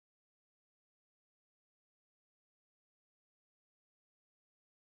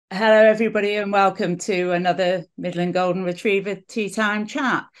Hello, everybody, and welcome to another Midland Golden Retriever Tea Time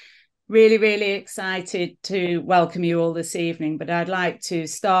Chat. Really excited to welcome you all this evening, but I'd like to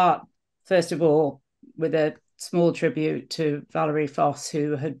start, first of all, with a small tribute to Valerie Foss,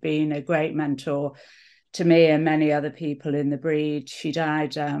 who had been a great mentor to me and many other people in the breed. She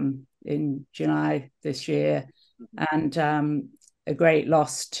died in July this year, and a great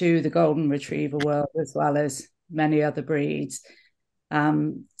loss to the Golden Retriever world, as well as many other breeds.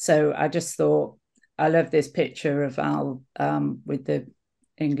 So I just thought, I love this picture of Val with the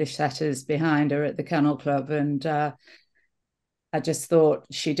English setters behind her at the Kennel Club. And I just thought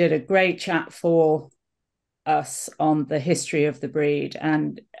she did a great chat for us on the history of the breed.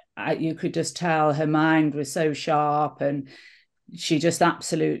 And you could just tell her mind was so sharp, and she just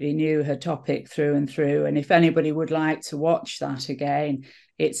absolutely knew her topic through and through. And if anybody would like to watch that again,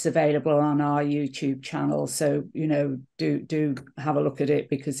 it's available on our YouTube channel. So, do have a look at it,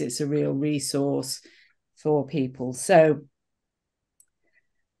 because it's a real resource for people. So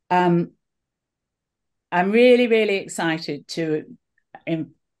I'm really excited to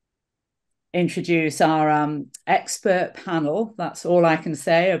introduce our expert panel. That's all I can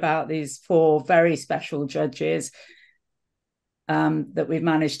say about these four very special judges that we've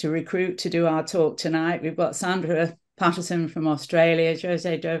managed to recruit to do our talk tonight. We've got Sandra Patterson from Australia,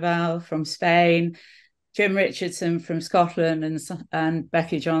 Jose Doval from Spain, Jim Richardson from Scotland, and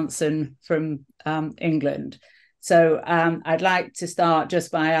Becky Johnson from England. So I'd like to start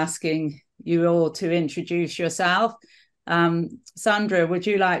just by asking you all to introduce yourself. Sandra, would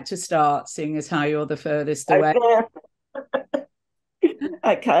you like to start, seeing as how you're the furthest away?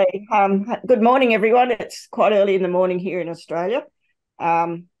 Okay. Good morning, everyone. It's quite early in the morning here in Australia.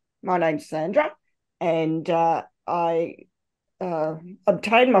 My name's Sandra, and I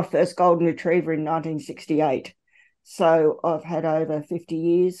obtained my first Golden Retriever in 1968. So I've had over 50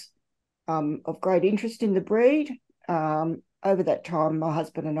 years of great interest in the breed. Over that time, my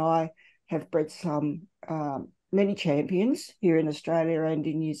husband and I have bred some many champions here in Australia and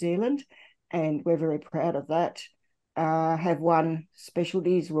in New Zealand, and we're very proud of that. Have won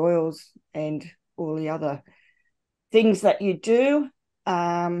specialties, royals, and all the other things that you do.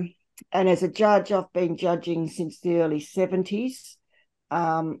 And as a judge, I've been judging since the early 70s.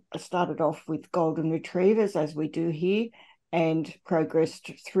 I started off with Golden Retrievers, as we do here, and progressed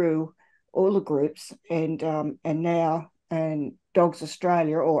through all the groups, and now Dogs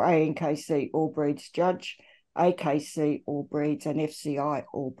Australia, or ANKC All Breeds Judge, AKC All Breeds, and FCI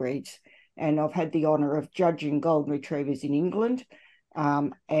All Breeds. And I've had the honour of judging Golden Retrievers in England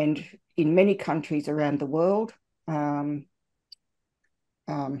and in many countries around the world,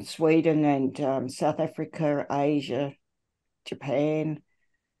 Sweden and South Africa, Asia, Japan,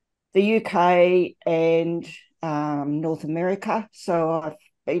 the UK, and North America. So I've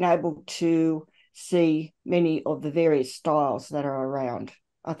been able to see many of the various styles that are around.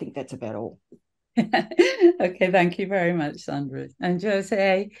 I think that's about all. Okay, thank you very much, Sandra. And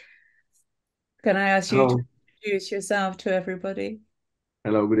Jose, can I ask you to Hello. introduce yourself to everybody?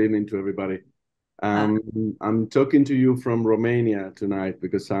 Hello, good evening to everybody. Uh, I'm talking to you from Romania tonight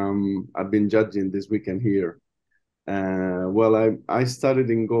because I've been judging this weekend here. I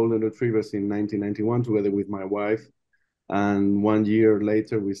started in Golden Retrievers in 1991 together with my wife, and 1 year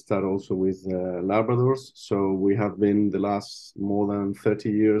later we start also with Labradors. So we have been the last more than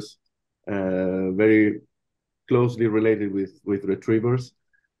 30 years very closely related with retrievers.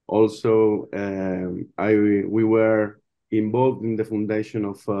 Also, we were involved in the foundation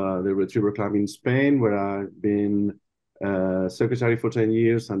of the Retriever Club in Spain, where I've been secretary for 10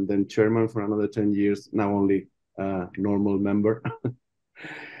 years and then chairman for another 10 years, now only a normal member.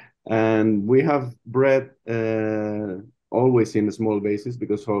 And we have bred always in a small basis,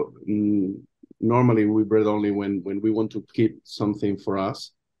 because normally we bred only when we want to keep something for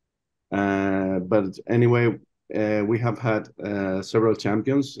us. But anyway, we have had several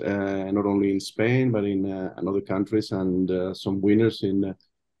champions, not only in Spain, but in other countries, and some winners in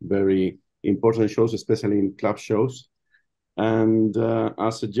very important shows, especially in club shows. And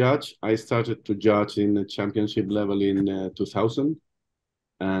as a judge, I started to judge in the championship level in 2000.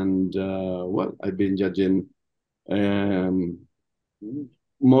 And I've been judging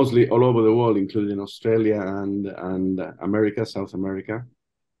mostly all over the world, including Australia and America, South America.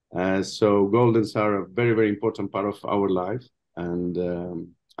 So Goldens are a very important part of our life, and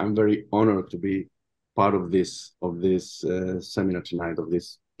I'm very honored to be part of this seminar tonight, of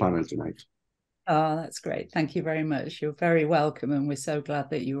this panel tonight. Oh, that's great. Thank you very much. You're very welcome, and we're so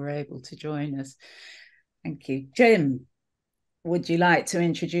glad that you were able to join us. Thank you. Jim, would you like to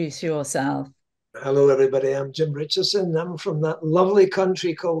introduce yourself? Hello, everybody. I'm Jim Richardson. I'm from that lovely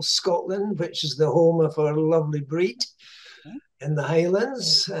country called Scotland, which is the home of our lovely breed in the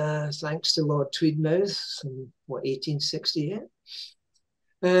Highlands, thanks to Lord Tweedmouth in, 1868.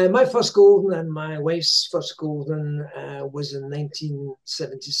 My first golden and my wife's first golden was in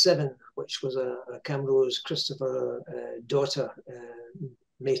 1977, which was a Camrose Christopher daughter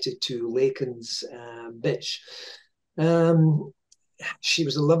mated to Laken's bitch. She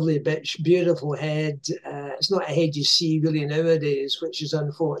was a lovely bitch, beautiful head. It's not a head you see really nowadays, which is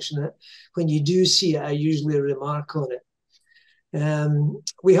unfortunate. When you do see it, I usually remark on it.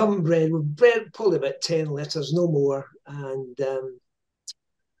 We haven't bred, we've bred probably about 10 litters, no more. And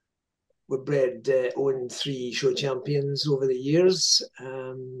we've bred, owned 3 show champions over the years.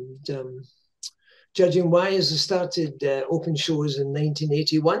 Judging wise, I started open shows in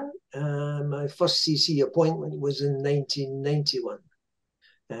 1981. My first CC appointment was in 1991.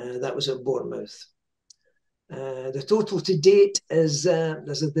 That was at Bournemouth. The total to date is,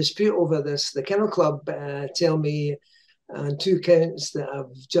 there's a dispute over this. The Kennel Club tell me on 2 counts that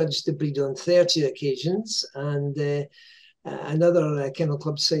I've judged the breed on 30 occasions, and another Kennel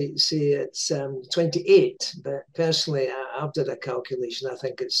Club say it's 28, but personally, I've done a calculation. I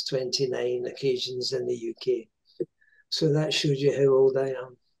think it's 29 occasions in the UK. So that shows you how old I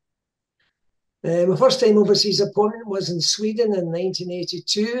am. My first time overseas opponent was in Sweden in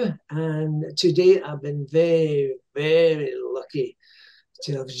 1982, and to date I've been very, very lucky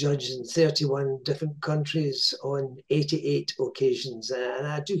to have judged in 31 different countries on 88 occasions, and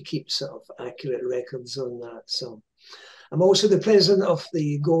I do keep sort of accurate records on that. So I'm also the president of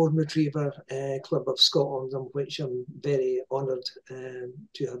the Golden Retriever Club of Scotland, which I'm very honoured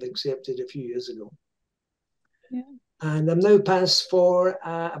to have accepted a few years ago. Yeah. And I'm now passed for,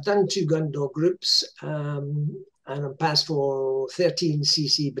 I've done 2 gun dog groups, and I'm passed for 13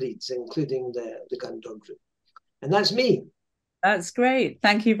 CC breeds, including the gun dog group. And that's me. That's great.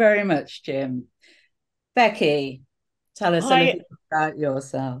 Thank you very much, Jim. Becky, tell us a little about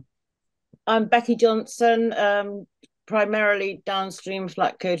yourself. I'm Becky Johnson, primarily downstream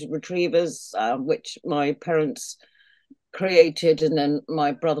flat-coated retrievers, which my parents created, and then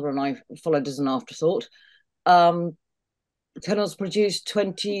my brother and I followed as an afterthought. Kennels produced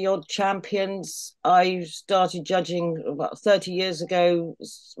 20-odd champions. I started judging about 30 years ago.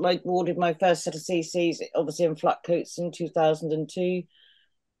 I awarded my first set of CCs, obviously in flat coats, in 2002.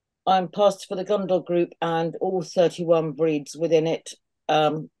 I'm passed for the gun dog group and all 31 breeds within it.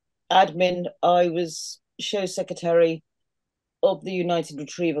 Admin, I was show secretary of the United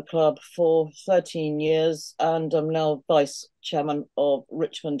Retriever Club for 13 years, and I'm now vice chairman of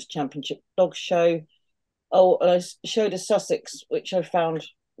Richmond Championship Dog Show. Oh, and I showed a Sussex, which I found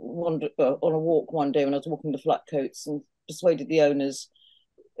on a walk one day when I was walking the flat coats, and persuaded the owners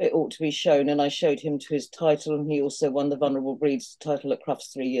it ought to be shown. And I showed him to his title, and he also won the Vulnerable Breeds title at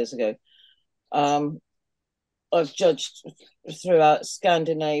Crufts 3 years ago. I've judged throughout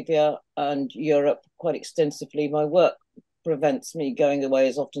Scandinavia and Europe quite extensively. My work prevents me going away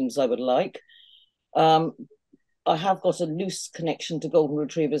as often as I would like. I have got a loose connection to golden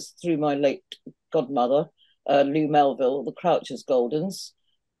retrievers through my late godmother, Lou Melville, the Crouchers Goldens.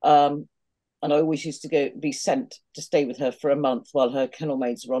 And I always used to be sent to stay with her for a month while her kennel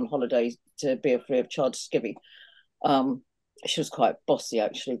maids were on holiday to be a free of charge skivvy. She was quite bossy,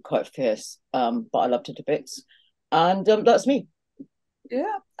 actually, quite fierce, but I loved her to bits. And that's me.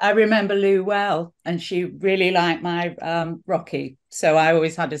 Yeah, I remember Lou well, and she really liked my Rocky, so I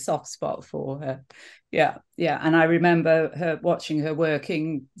always had a soft spot for her. Yeah, and I remember her watching her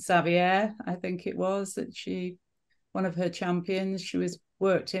working Xavier, I think it was, that one of her champions, she was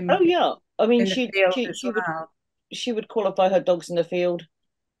worked him. Oh yeah, I mean she would qualify her dogs in the field.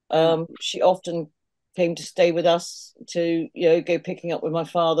 She often came to stay with us to go picking up with my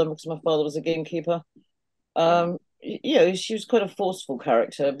father, because my father was a gamekeeper. She was quite a forceful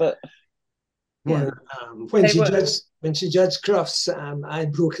character, but when she judged Crufts,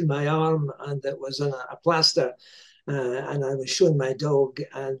 I'd broken my arm, and it was on a plaster, and I was showing my dog,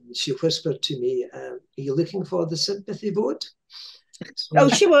 and she whispered to me, "Are you looking for the sympathy vote?" So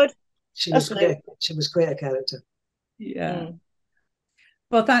she would. She was quite a character. Yeah.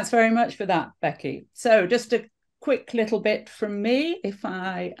 Well, thanks very much for that, Becky. So just a quick little bit from me, if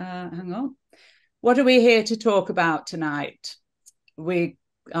I hang on. What are we here to talk about tonight?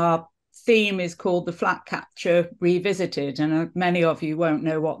 Our theme is called the Flatcatcher Revisited, and many of you won't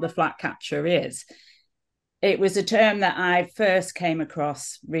know what the Flatcatcher is. It was a term that I first came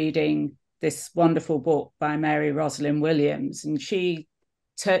across reading this wonderful book by Mary Rosalind Williams, and she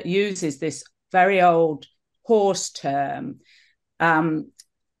uses this very old horse term,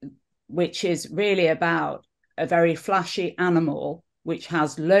 which is really about a very flashy animal which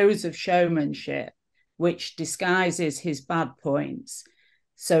has loads of showmanship, which disguises his bad points.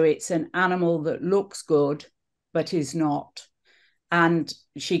 So it's an animal that looks good, but is not. And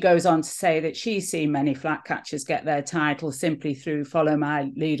she goes on to say that she's seen many flatcatchers get their title simply through Follow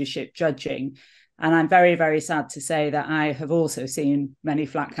My Leadership judging. And I'm very, very sad to say that I have also seen many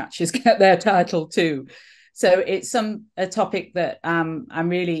flatcatchers get their title too. So it's a topic that I'm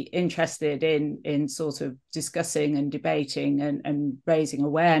really interested in sort of discussing and debating and raising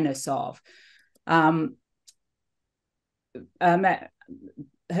awareness of. Her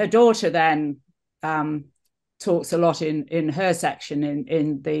daughter then talks a lot in her section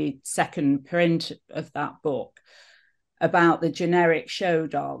in the second print of that book about the generic show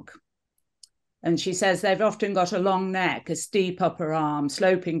dog. And she says they've often got a long neck, a steep upper arm,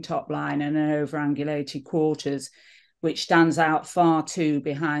 sloping top line, and an overangulated quarters, which stands out far too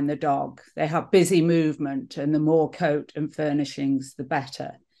behind the dog. They have busy movement, and the more coat and furnishings, the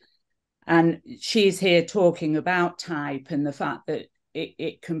better. And she's here talking about type and the fact that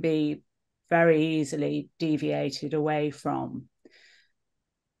it can be very easily deviated away from.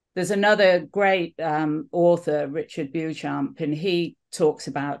 There's another great author, Richard Beauchamp, and he talks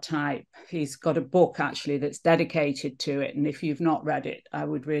about type. He's got a book actually that's dedicated to it, and if you've not read it, I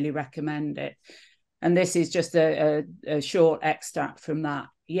would really recommend it. And this is just a short extract from that.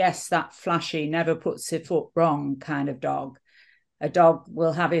 Yes, that flashy, never puts a foot wrong kind of dog. A dog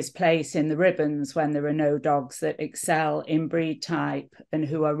will have his place in the ribbons when there are no dogs that excel in breed type and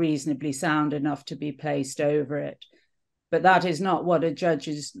who are reasonably sound enough to be placed over it. But that is not what a judge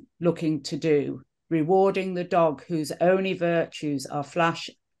is looking to do, rewarding the dog whose only virtues are flash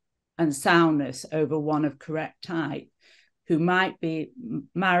and soundness over one of correct type, who might be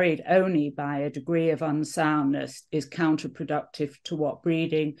married only by a degree of unsoundness, is counterproductive to what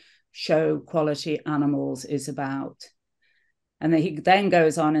breeding show quality animals is about. And he then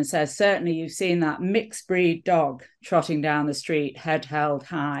goes on and says, certainly you've seen that mixed breed dog trotting down the street, head held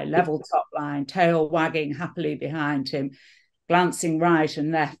high, level top line, tail wagging happily behind him, glancing right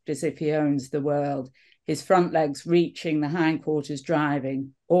and left as if he owns the world, his front legs reaching, the hindquarters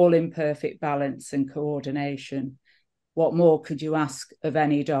driving, all in perfect balance and coordination. What more could you ask of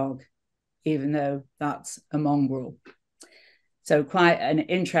any dog, even though that's a mongrel? So quite an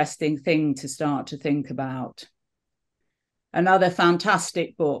interesting thing to start to think about. Another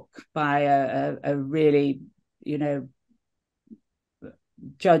fantastic book by a really,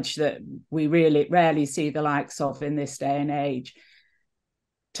 judge that we really rarely see the likes of in this day and age,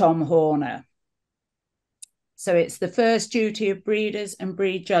 Tom Horner. So it's the first duty of breeders and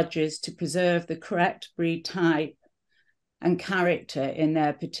breed judges to preserve the correct breed type and character in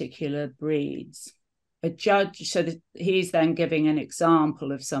their particular breeds. A judge, so that he's then giving an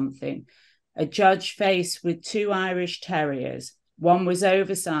example of something. A judge faced with two Irish terriers. One was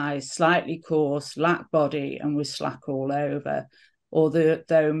oversized, slightly coarse, lacked body, and was slack all over,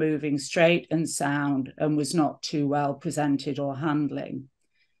 although moving straight and sound, and was not too well presented or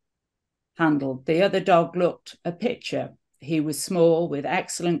handled. The other dog looked a picture. He was small, with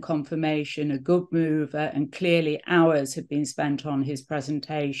excellent conformation, a good mover, and clearly hours had been spent on his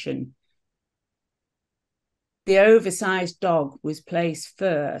presentation. The oversized dog was placed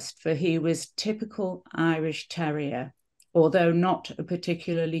first, for he was typical Irish Terrier, although not a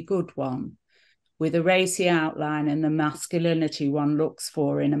particularly good one, with a racy outline and the masculinity one looks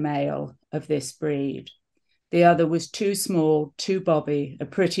for in a male of this breed. The other was too small, too bobby, a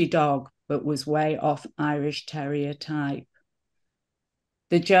pretty dog, but was way off Irish Terrier type.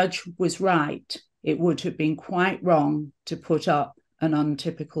 The judge was right. It would have been quite wrong to put up an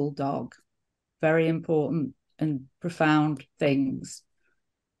untypical dog. Very important and profound things.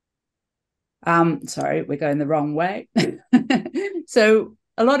 Sorry, we're going the wrong way. So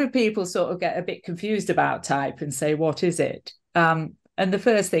a lot of people sort of get a bit confused about type and say, what is it? And the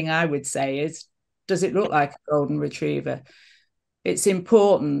first thing I would say is, does it look like a golden retriever? It's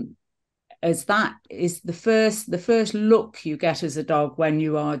important, as that is the first look you get as a dog when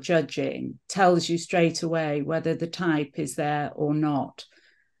you are judging, tells you straight away whether the type is there or not.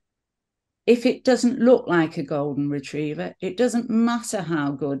 If it doesn't look like a golden retriever, it doesn't matter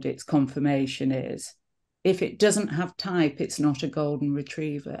how good its conformation is. If it doesn't have type, it's not a golden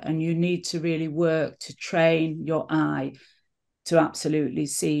retriever. And you need to really work to train your eye to absolutely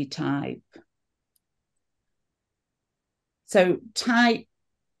see type. So type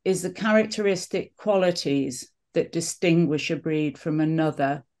is the characteristic qualities that distinguish a breed from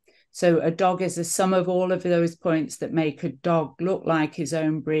another. So a dog is a sum of all of those points that make a dog look like his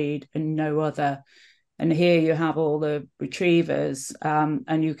own breed and no other. And here you have all the retrievers,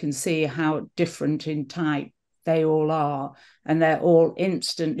 and you can see how different in type they all are, and they're all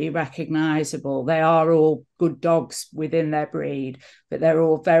instantly recognizable. They are all good dogs within their breed, but they're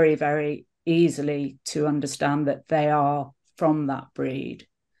all very, very easily to understand that they are from that breed.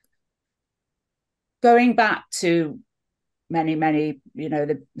 Going back to many,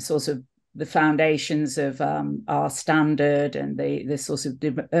 the sorts of the foundations of our standard and the sort of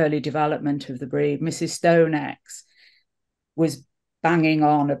early development of the breed, Mrs. Stonex was banging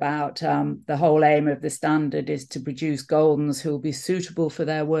on about the whole aim of the standard is to produce Goldens who will be suitable for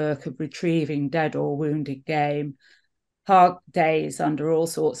their work of retrieving dead or wounded game, hard days under all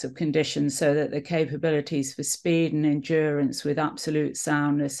sorts of conditions, so that the capabilities for speed and endurance with absolute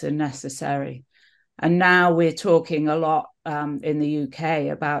soundness are necessary. And now we're talking a lot in the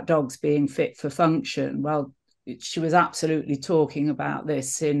UK about dogs being fit for function. Well, she was absolutely talking about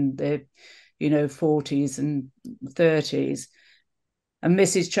this in the 40s and 30s. And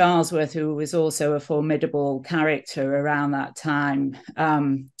Mrs. Charlesworth, who was also a formidable character around that time,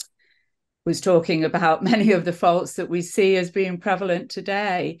 was talking about many of the faults that we see as being prevalent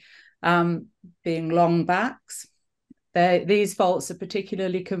today, being long backs. These faults are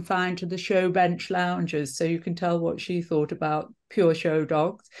particularly confined to the show bench loungers, so you can tell what she thought about pure show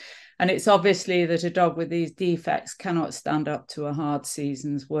dogs. And it's obviously that a dog with these defects cannot stand up to a hard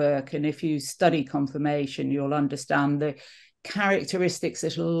season's work. And if you study conformation, you'll understand the characteristics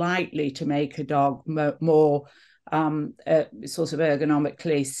that are likely to make a dog more sort of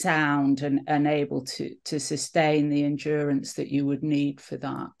ergonomically sound and able to sustain the endurance that you would need for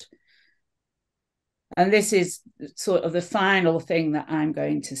that. And this is sort of the final thing that I'm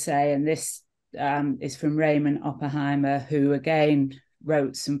going to say, and this is from Raymond Oppenheimer, who again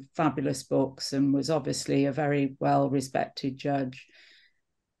wrote some fabulous books and was obviously a very well-respected judge.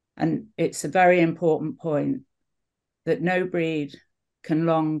 And it's a very important point that no breed can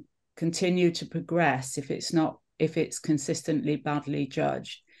long continue to progress if it's consistently badly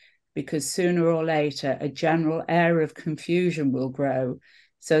judged, because sooner or later a general air of confusion will grow,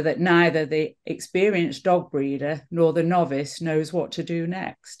 so that neither the experienced dog breeder nor the novice knows what to do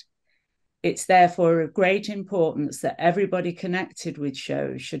next. It's therefore of great importance that everybody connected with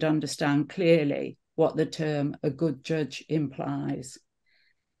shows should understand clearly what the term a good judge implies.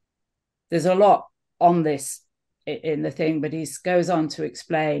 There's a lot on this in the thing, but he goes on to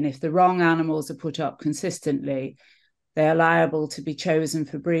explain if the wrong animals are put up consistently, they are liable to be chosen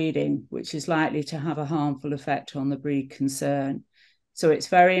for breeding, which is likely to have a harmful effect on the breed concerned. So it's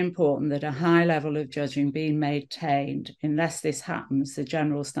very important that a high level of judging be maintained. Unless this happens, the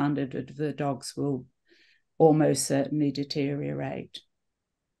general standard of the dogs will almost certainly deteriorate.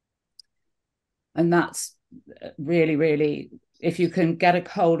 And that's really, really, if you can get a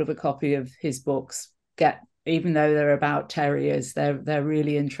hold of a copy of his books, even though they're about terriers, they're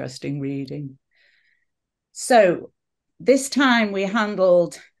really interesting reading. So this time we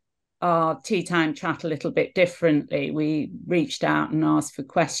handled our tea time chat a little bit differently. We reached out and asked for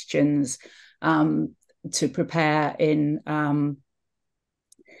questions to prepare in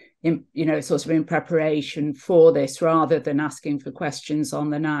sort of in preparation for this, rather than asking for questions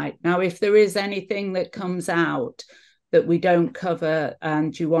on the night. Now, if there is anything that comes out that we don't cover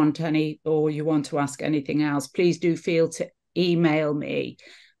and you want to ask anything else, please do feel to email me.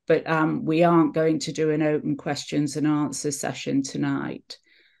 But we aren't going to do an open questions and answers session tonight.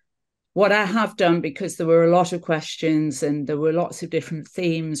 What I have done, because there were a lot of questions and there were lots of different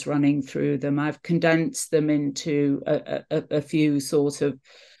themes running through them, I've condensed them into a few sort of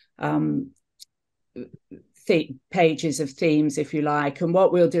pages of themes, if you like. And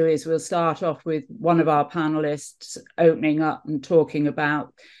what we'll do is we'll start off with one of our panelists opening up and talking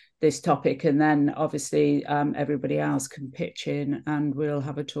about this topic, and then obviously everybody else can pitch in and we'll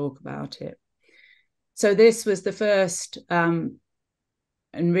have a talk about it. So this was the first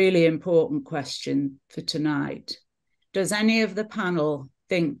and really important question for tonight. Does any of the panel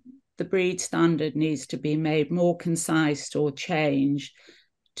think the breed standard needs to be made more concise or changed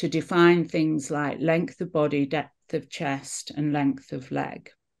to define things like length of body, depth of chest, and length of leg?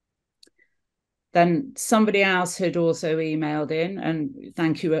 Then somebody else had also emailed in, and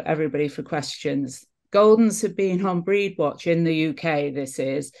thank you everybody for questions. Goldens have been on Breed Watch in the UK, this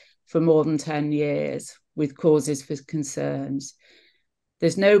is, for more than 10 years, with causes for concerns.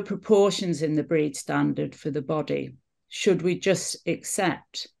 There's no proportions in the breed standard for the body. Should we just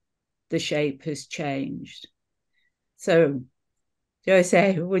accept the shape has changed? So,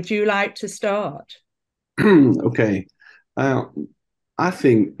 Jose, would you like to start? Okay. I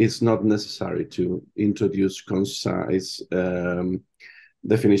think it's not necessary to introduce concise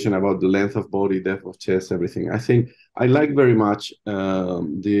definition about the length of body, depth of chest, everything. I think I like very much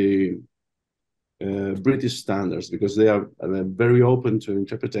the British standards because they are very open to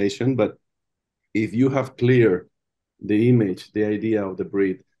interpretation. But if you have clear the image, the idea of the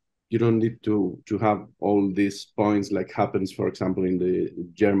breed, you don't need to have all these points like happens, for example, in the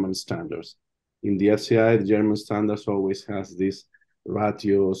German standards. In the FCI, the German standards always has these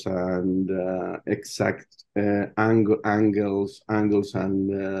ratios and exact angles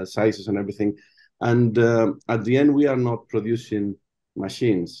and sizes and everything. And at the end, we are not producing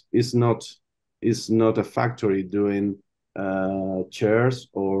machines. It's not a factory doing chairs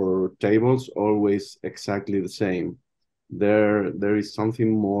or tables always exactly the same. There is something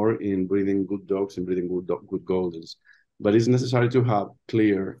more in breeding good dogs and breeding good Goldens. But it's necessary to have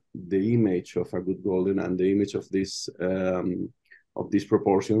clear the image of a good Golden and the image of these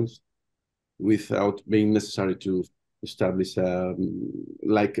proportions without being necessary to establish,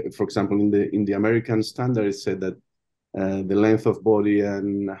 like, for example, in the American standard, it said that the length of body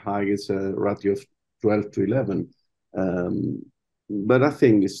and height is a ratio of 12 to 11. But I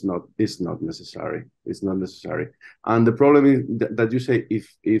think it's not necessary. It's not necessary. And the problem is that you say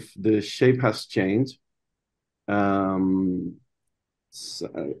if the shape has changed. So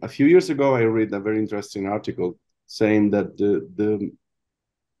a few years ago, I read a very interesting article saying that the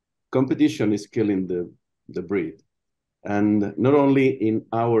competition is killing the breed, and not only in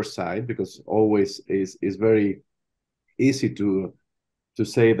our side, because always is very easy to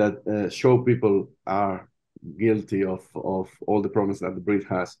say that show people are guilty of all the problems that the breed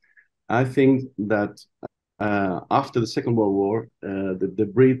has. I think that after the Second World War,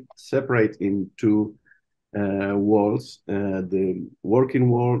 the breed separate into worlds, the working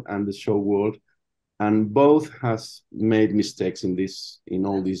world and the show world, and both has made mistakes in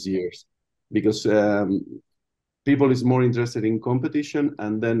all these years, because people is more interested in competition,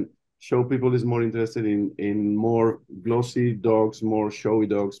 and then show people is more interested in more glossy dogs, more showy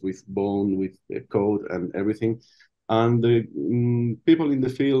dogs with bone, with a coat and everything, and the people in the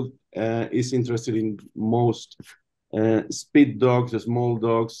field is interested in most speed dogs, the small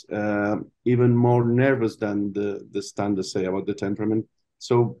dogs, even more nervous than the standards say about the temperament.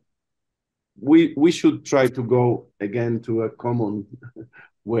 So we should try to go again to a common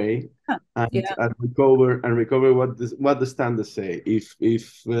way and recover what the standards say. If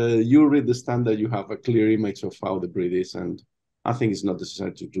you read the standard, you have a clear image of how the breed is, and I think it's not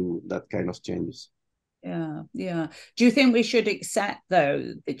necessary to do that kind of changes. Yeah. Do you think we should accept,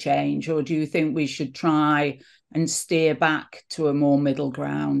 though, the change, or do you think we should try and steer back to a more middle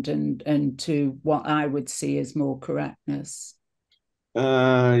ground and to what I would see as more correctness?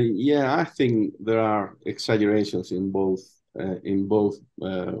 Yeah, I think there are exaggerations in both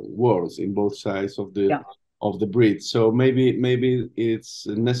worlds, in both sides of the breed. So maybe it's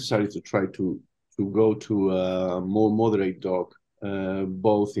necessary to try to go to a more moderate dog,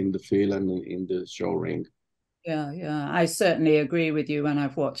 both in the field and in the show ring. Yeah, I certainly agree with you. When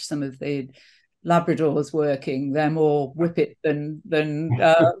I've watched some of the Labradors working, they're more whippet than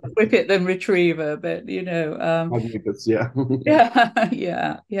whippet than retriever, but yeah.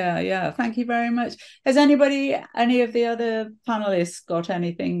 Thank you very much. Has any of the other panelists got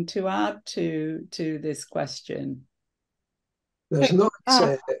anything to add to this question? There's not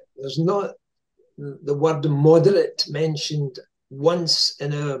the word moderate mentioned once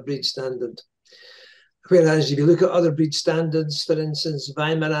in our breed standard. Whereas if you look at other breed standards, for instance,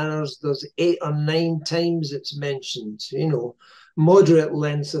 Weimaraners, there's 8 or 9 times it's mentioned, moderate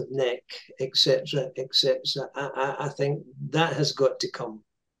length of neck, etc., etc. I think that has got to come.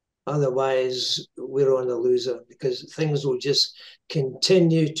 Otherwise, we're on a loser, because things will just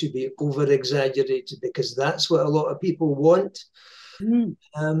continue to be over-exaggerated, because that's what a lot of people want. In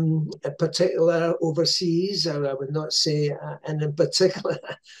particular overseas, or I would not say, and in particular,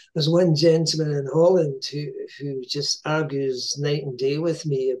 there's one gentleman in Holland who just argues night and day with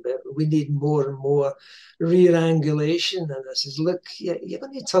me about we need more and more rear angulation, and I says, look, you're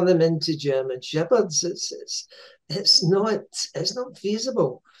going to turn them into German Shepherds. It's not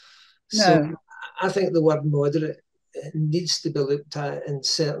feasible. No. So I think the word moderate needs to be looked at in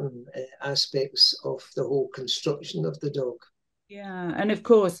certain aspects of the whole construction of the dog. Yeah, and of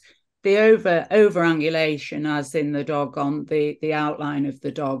course, the over-angulation, as in the dog on the outline of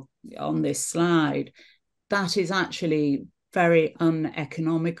the dog on this slide, that is actually very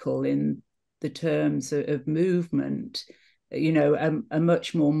uneconomical in the terms of movement. A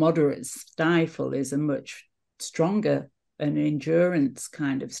much more moderate stifle is a much stronger an endurance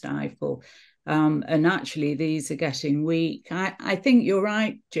kind of stifle. And actually, these are getting weak. I think you're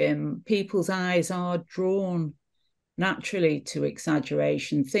right, Jim. People's eyes are drawn naturally to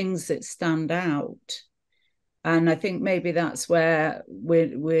exaggeration, things that stand out. And I think maybe that's where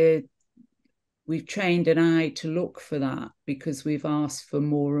we've trained an eye to look for that, because we've asked for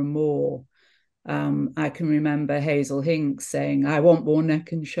more and more. I can remember Hazel Hinks saying, I want more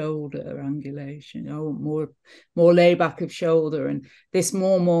neck and shoulder angulation. I want more layback of shoulder, and this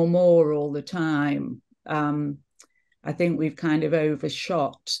more all the time. I think we've kind of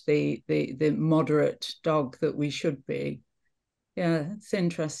overshot the moderate dog that we should be. Yeah, it's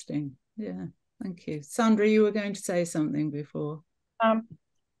interesting. Yeah, thank you. Sandra, you were going to say something before. I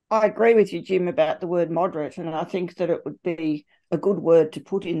agree with you, Jim, about the word moderate, and I think that it would be a good word to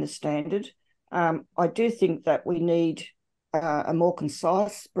put in the standard. I do think that we need a more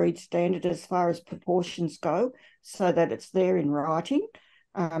concise breed standard as far as proportions go, so that it's there in writing.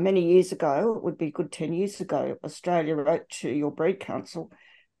 Many years ago, it would be good 10 years ago, Australia wrote to your breed council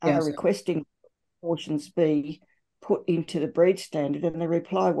requesting proportions be put into the breed standard, and the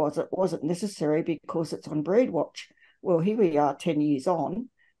reply was it wasn't necessary because it's on Breed Watch. Well, here we are 10 years on,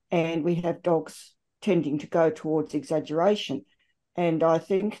 and we have dogs tending to go towards exaggeration. And I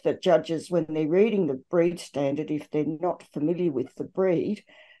think that judges, when they're reading the breed standard, if they're not familiar with the breed,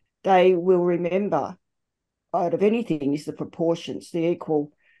 they will remember, out of anything, is the proportions, the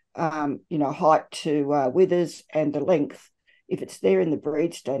equal, height to withers and the length. If it's there in the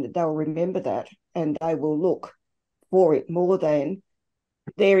breed standard, they'll remember that, and they will look for it more than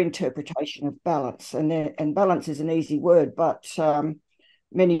their interpretation of balance. And balance is an easy word, but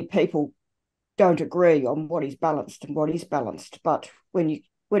many people don't agree on what is balanced and what is balanced. But when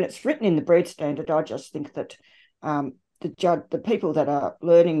it's written in the breed standard, I just think that the people that are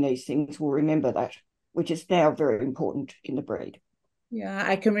learning these things will remember that, which is now very important in the breed. Yeah,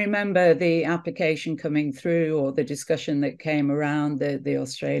 I can remember the application coming through, or the discussion that came around the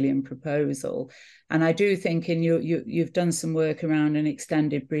Australian proposal. And I do think you've done some work around an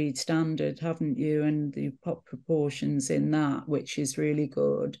extended breed standard, haven't you? And you put proportions in that, which is really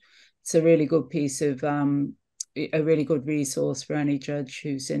good. It's a really good piece of a really good resource for any judge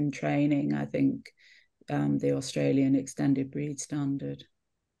who's in training, I think, the Australian extended breed standard.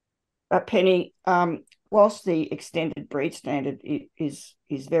 But Penny, whilst the extended breed standard is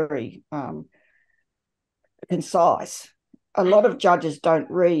very concise, a lot of judges don't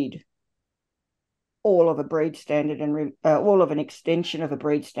read all of a breed standard and all of an extension of a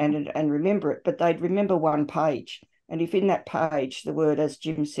breed standard and remember it, but they'd remember one page. And if in that page the word, as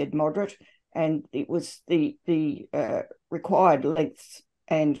Jim said, moderate, and it was the required lengths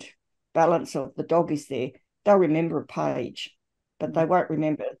and balance of the dog is there, they'll remember a page, but they won't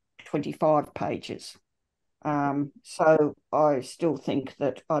remember 25 pages. So I still think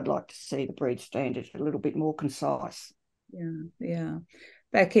that I'd like to see the breed standard a little bit more concise. Yeah.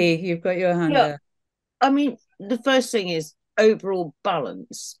 Becky, you've got your hand up. I mean, the first thing is overall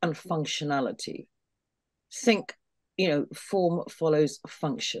balance and functionality. Think, form follows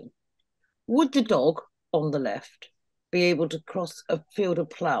function. Would the dog on the left be able to cross a field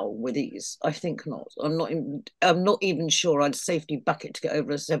of plough with ease? I think not. I'm not even sure I'd safely back it to get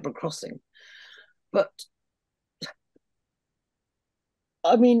over a zebra crossing. But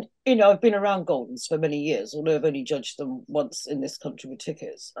I mean, I've been around Goldens for many years, although I've only judged them once in this country with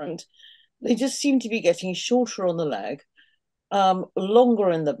tickets, and they just seem to be getting shorter on the leg,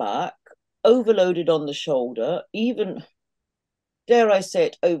 longer in the back, overloaded on the shoulder, even, dare I say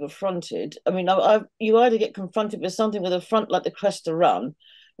it, over-fronted. I mean, you either get confronted with something with a front like the Cresta Run,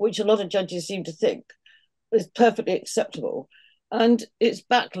 which a lot of judges seem to think is perfectly acceptable, and its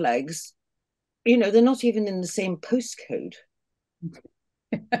back legs, they're not even in the same postcode.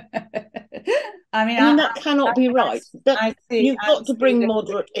 I mean, that cannot be right. You've got to bring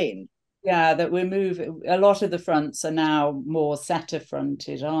moderate in. Yeah, that we're moving. A lot of the fronts are now more setter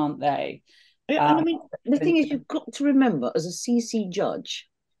fronted, aren't they? And I mean, the thing is, you've got to remember, as a CC judge,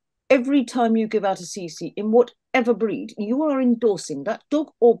 every time you give out a CC in whatever breed, you are endorsing that dog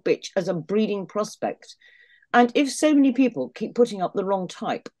or bitch as a breeding prospect. And if so many people keep putting up the wrong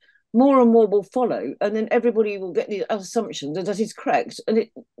type, more and more will follow, and then everybody will get the assumption that is correct, and it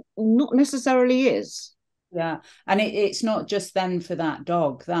not necessarily is. Yeah, and it's not just then for that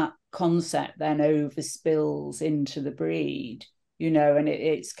dog. That concept then overspills into the breed, and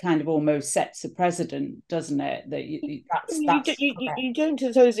it's kind of almost sets a precedent, doesn't it? That you don't,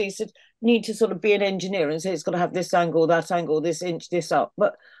 as Jose said, need to sort of be an engineer and say it's got to have this angle, that angle, this inch, this up.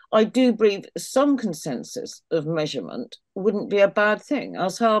 But I do believe some consensus of measurement wouldn't be a bad thing.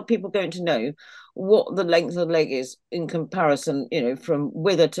 Else, how are people going to know what the length of the leg is in comparison, from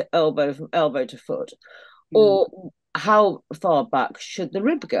wither to elbow, from elbow to foot? Or how far back should the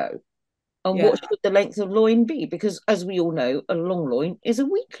rib go? And what should the length of loin be? Because as we all know, a long loin is a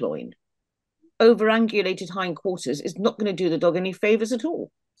weak loin. Over-angulated hindquarters is not going to do the dog any favours at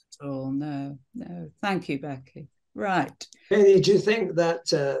all. Oh, no. Thank you, Becky. Right. Penny, do you think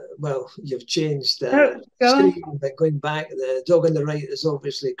that, well, you've changed Go screen, but going back, the dog on the right is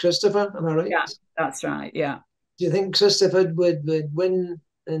obviously Christopher, am I right? Yeah, that's right, yeah. Do you think Christopher would win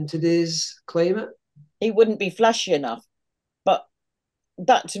in today's climate? He wouldn't be flashy enough. But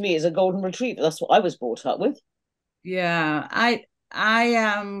that to me is a golden retriever. That's what I was brought up with. Yeah,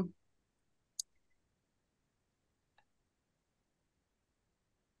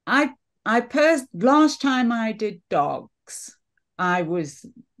 last time I did dogs,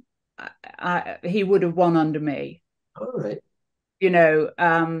 he would have won under me. All right.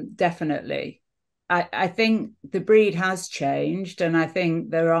 Definitely. I think the breed has changed, and I think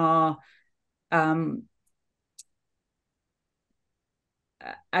there are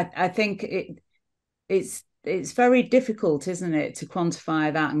I think it's very difficult, isn't it, to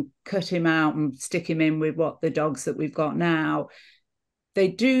quantify that and cut him out and stick him in with what the dogs that we've got now.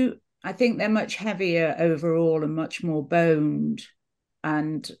 I think they're much heavier overall and much more boned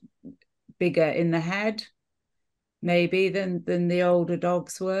and bigger in the head, maybe, than the older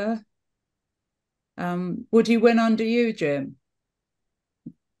dogs were. Would he win under you, Jim?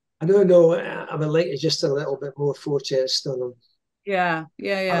 I don't know. I would like just a little bit more four-chest on him. Yeah.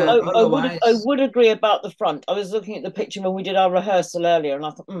 I would agree about the front. I was looking at the picture when we did our rehearsal earlier, and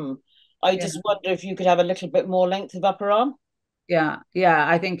I thought, I just wonder if you could have a little bit more length of upper arm. Yeah,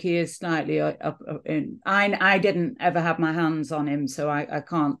 I think he is slightly up in. I didn't ever have my hands on him, so I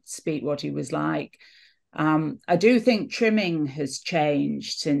can't speak what he was like. I do think trimming has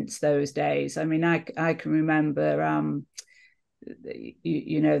changed since those days. I mean, I can remember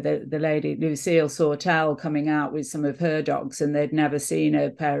the lady Lucille Sortel coming out with some of her dogs, and they'd never seen a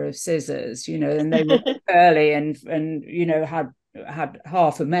pair of scissors, and they were curly and had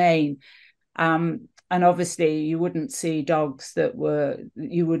half a mane. And obviously you wouldn't see dogs that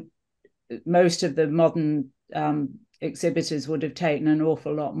most of the modern exhibitors would have taken an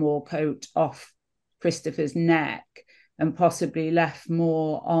awful lot more coat off Christopher's neck and possibly left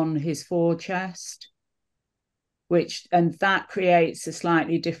more on his forechest, and that creates a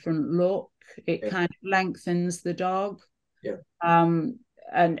slightly different look. It kind of lengthens the dog. Yeah.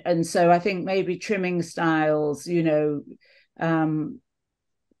 And so I think maybe trimming styles,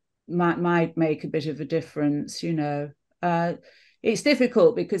 might make a bit of a difference. It's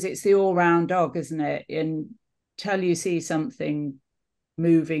difficult because it's the all-round dog, isn't it? Until you see something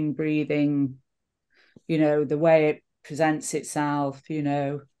moving, breathing, the way it presents itself,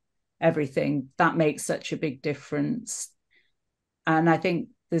 everything, that makes such a big difference. And I think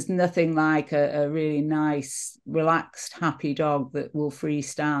there's nothing like a really nice, relaxed, happy dog that will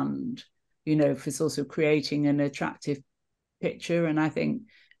freestand, for sort of creating an attractive picture. And I think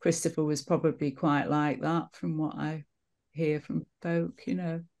Christopher was probably quite like that from what I hear from folk,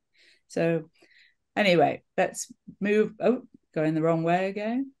 So anyway, let's move. Oh, going the wrong way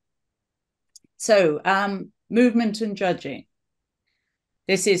again. So movement and judging.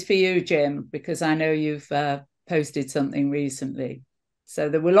 This is for you, Jim, because I know you've posted something recently. So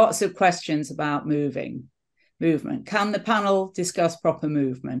there were lots of questions about movement. Can the panel discuss proper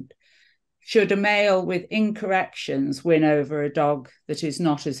movement? Should a male with incorrections win over a dog that is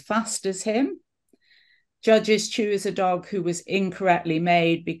not as fast as him? Judges choose a dog who was incorrectly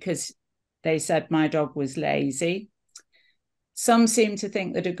made because they said my dog was lazy. Some seem to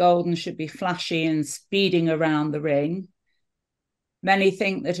think that a golden should be flashy and speeding around the ring. Many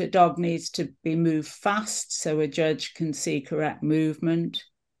think that a dog needs to be moved fast so a judge can see correct movement.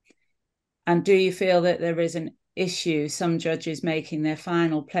 And do you feel that there is an issue, some judges making their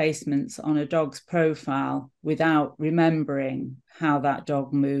final placements on a dog's profile without remembering how that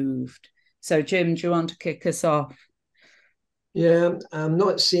dog moved? So, Jim, do you want to kick us off? Yeah, I'm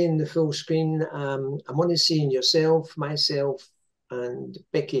not seeing the full screen. I'm only seeing yourself, myself, and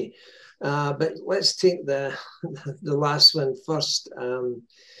Becky. But let's take the last one first.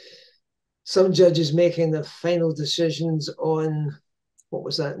 Some judges making the final decisions on, what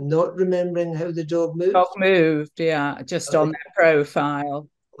was that, not remembering how the dog moved? Dog moved, yeah, just on their profile.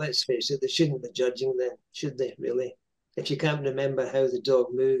 Let's face it, they shouldn't be judging then, should they, really? If you can't remember how the dog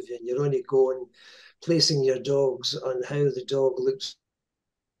moved and you're only placing your dogs on how the dog looks.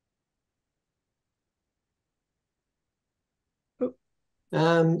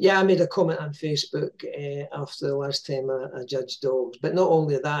 I made a comment on Facebook after the last time I judged dogs, but not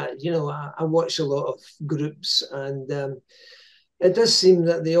only that, I watch a lot of groups, and it does seem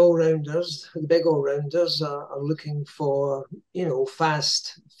that the all-rounders, the big all-rounders, are looking for,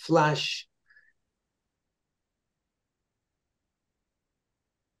 fast, flash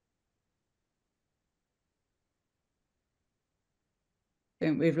I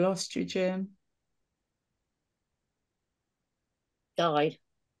think we've lost you, Jim. Died.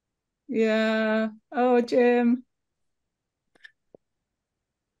 Yeah. Oh, Jim.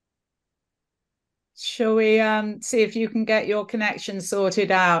 Shall we see if you can get your connection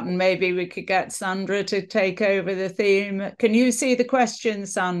sorted out, and maybe we could get Sandra to take over the theme? Can you see the question,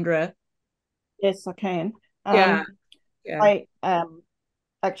 Sandra? Yes, I can. Yeah. I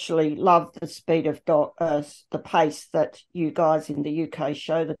actually love the speed of the pace that you guys in the UK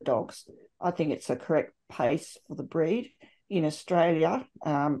show the dogs. I think it's a correct pace for the breed. In Australia,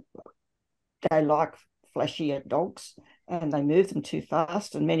 they like flashier dogs and they move them too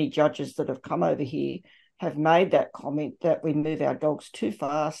fast. And many judges that have come over here have made that comment that we move our dogs too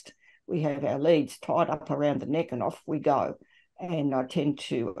fast. We have our leads tied up around the neck and off we go. And I tend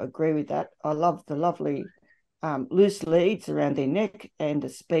to agree with that. I love the lovely loose leads around their neck and the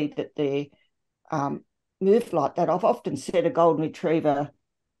speed that they move like that. I've often said a golden retriever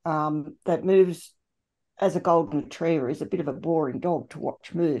that moves as a golden retriever is a bit of a boring dog to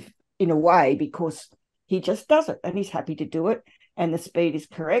watch move in a way, because he just does it and he's happy to do it and the speed is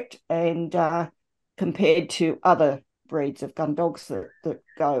correct, and compared to other breeds of gun dogs that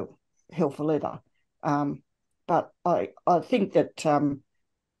go hell for leather. But I think that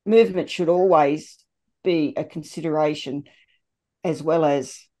movement should always be a consideration, as well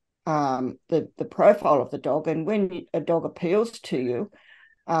as the profile of the dog. And when a dog appeals to you,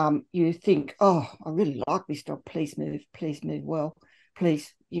 you think, oh, I really like this dog. Please move well,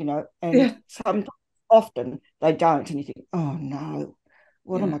 please, and often they don't. And you think, oh no,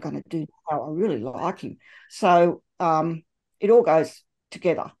 what am I going to do now? I really like him. So it all goes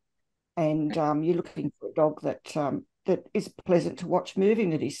together. And you're looking for a dog that is pleasant to watch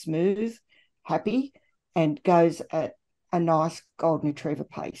moving, that is smooth, happy, and goes at a nice golden retriever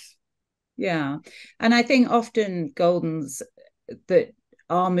pace. Yeah. And I think often Goldens that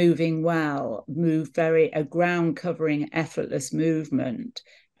are moving well move a ground covering, effortless movement.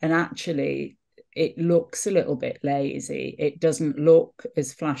 And actually it looks a little bit lazy. It doesn't look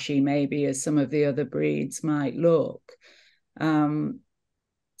as flashy maybe as some of the other breeds might look.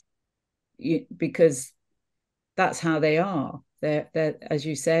 Because that's how they are. They're as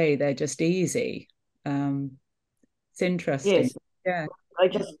you say, they're just easy. It's interesting. Yes. Yeah. They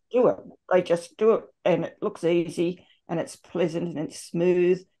just do it. And it looks easy and it's pleasant and it's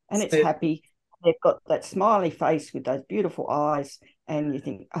smooth and it's happy. They've got that smiley face with those beautiful eyes, and you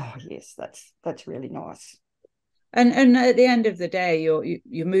think, oh yes, that's really nice. And at the end of the day,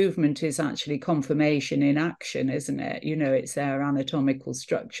 your movement is actually confirmation in action, isn't it? It's their anatomical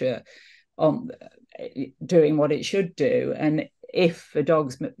structure doing what it should do. And if a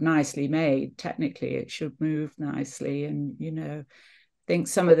dog's nicely made, technically it should move nicely. And I think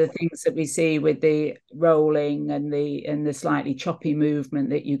some of the things that we see with the rolling and the slightly choppy movement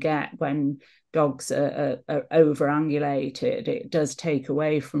that you get when dogs are over-angulated, it does take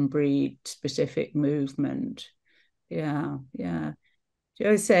away from breed specific movement. Yeah.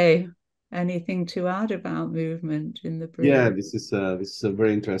 Jose, anything to add about movement in the breed? Yeah, this is a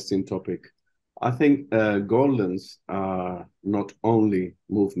very interesting topic. I think Goldens are not only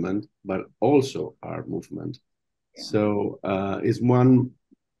movement, but also are movement. Yeah. So it's one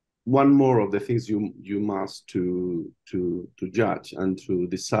more of the things you must to judge and to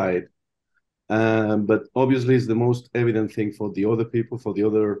decide. But obviously, it's the most evident thing for the other people, for the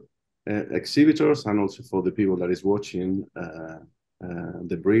other exhibitors, and also for the people that is watching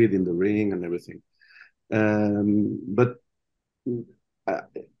the breed in the ring and everything. But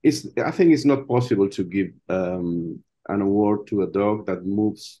I think it's not possible to give an award to a dog that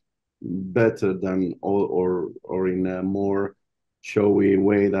moves better than or in a more showy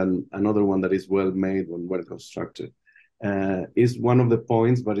way than another one that is well made and well constructed. Is one of the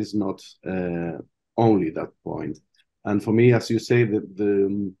points, but it's not only that point. And for me, as you say,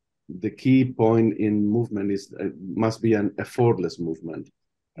 the key point in movement is must be an effortless movement,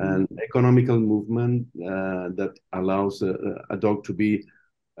 an economical movement that allows a dog to be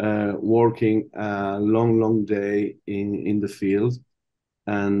working a long day in the field,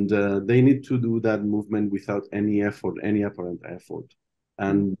 and they need to do that movement without any effort, any apparent effort,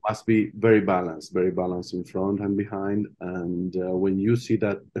 and must be very balanced in front and behind. And when you see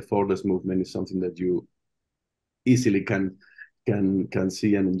that effortless movement is something that you easily can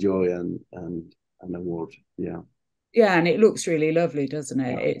see and enjoy and award. Yeah, and it looks really lovely, doesn't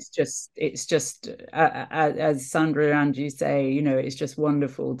it? Yeah. It's just as Sandra and you say, it's just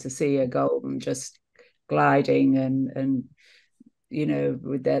wonderful to see a golden just gliding and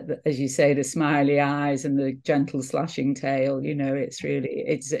with that, as you say, the smiley eyes and the gentle slashing tail. It's really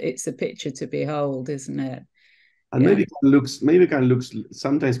it's a picture to behold, isn't it? And maybe kind of looks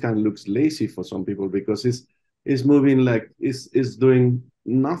sometimes kind of looks lazy for some people because it's moving like is doing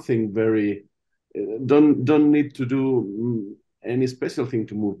nothing very don't need to do any special thing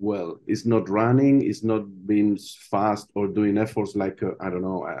to move well. It's not running, it's not being fast or doing efforts like I don't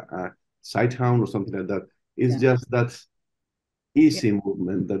know a sight hound or something like that. It's just that easy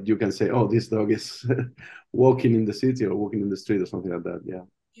movement that you can say, oh, this dog is walking in the city or walking in the street or something like that. Yeah.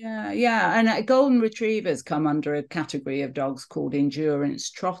 Yeah. And golden retrievers come under a category of dogs called endurance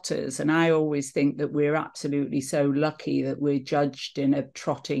trotters. And I always think that we're absolutely so lucky that we're judged in a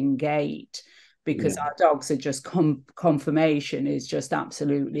trotting gait, because our dogs are just conformation is just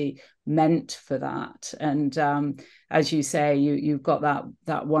absolutely meant for that. And as you say, you've got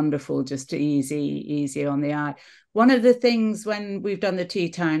that wonderful, just easy on the eye. One of the things when we've done the tea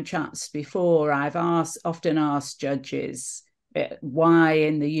time chats before, I've often asked judges, why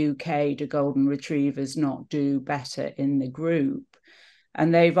in the UK do golden retrievers not do better in the group?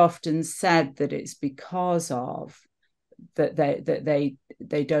 And they've often said that it's because of that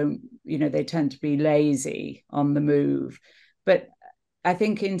they don't, they tend to be lazy on the move. But I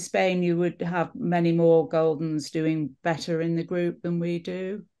think in Spain you would have many more Goldens doing better in the group than we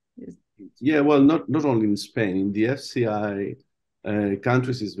do. Yeah, well, not only in Spain, in the FCI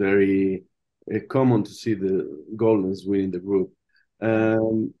countries is very common to see the Goldens winning the group.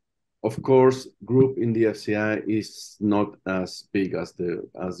 Of course, group in the FCI is not as big as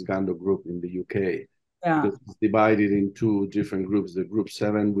Gando group in the UK. Yeah. Because it's divided in two different groups: the group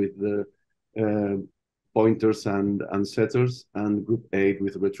 7 with the pointers and setters, and group 8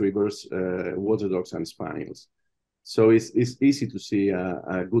 with retrievers, water dogs, and spaniels. So it's easy to see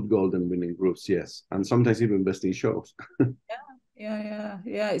a good golden winning groups, yes, and sometimes even best in shows. Yeah.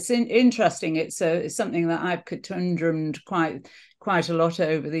 It's interesting. It's something that I've conundrumed quite a lot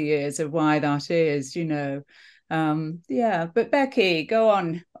over the years of why that is, but Becky, go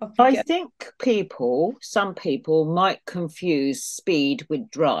on. I think some people might confuse speed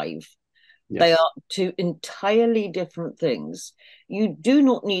with drive. Yes. They are two entirely different things. You do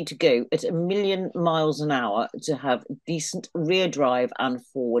not need to go at 1,000,000 miles an hour to have decent rear drive and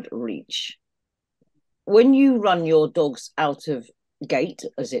forward reach. When you run your dogs out of gate,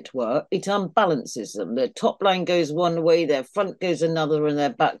 as it were, it unbalances them. Their top line goes one way, their front goes another, and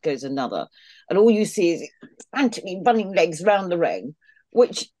their back goes another. And all you see is frantically running legs round the ring,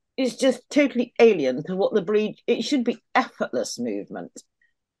 which is just totally alien to what the breed. It should be effortless movement.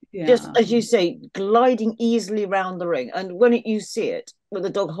 Yeah. Just as you say, gliding easily around the ring. And when you see it with the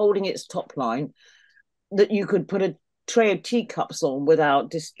dog holding its top line, that you could put a tray of teacups on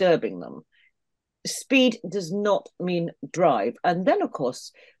without disturbing them. Speed does not mean drive. And then, of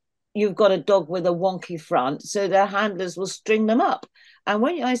course, you've got a dog with a wonky front, so their handlers will string them up. And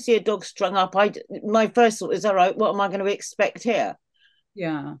when I see a dog strung up, my first thought is, all right, what am I going to expect here?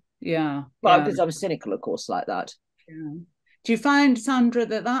 Yeah. Well, because I'm cynical, of course, like that. Yeah. Do you find, Sandra,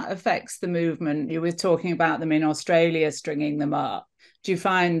 that affects the movement? You were talking about them in Australia, stringing them up. Do you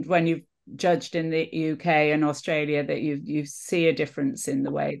find when you've judged in the UK and Australia that you see a difference in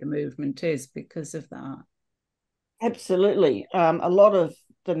the way the movement is because of that? Absolutely. A lot of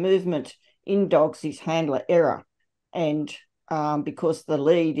the movement in dogs is handler error. And because the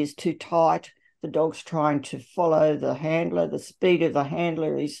lead is too tight, the dog's trying to follow the handler. The speed of the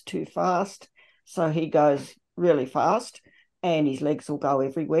handler is too fast. So he goes really fast and his legs will go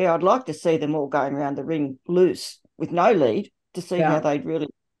everywhere. I'd like to see them all going around the ring loose with no lead to see how they'd really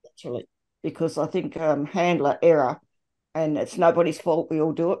naturally, because I think handler error, and it's nobody's fault, we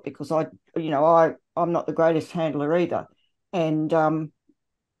all do it, because I'm not the greatest handler either. And,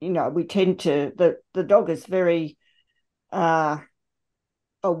 we tend to, the dog is very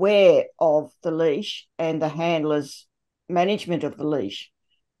aware of the leash and the handler's management of the leash.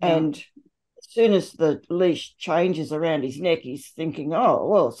 Yeah. And as soon as the leash changes around his neck, he's thinking, oh,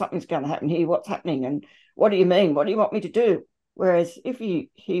 well, something's going to happen here. What's happening? And what do you mean? What do you want me to do? Whereas if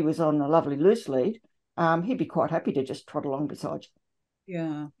he was on a lovely loose lead, he'd be quite happy to just trot along beside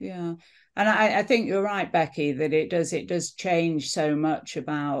you. Yeah. And I think you're right, Becky, that it does change so much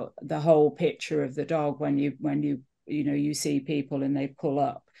about the whole picture of the dog when you see people and they pull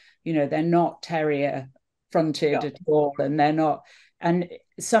up. They're not terrier fronted at all, and they're not. And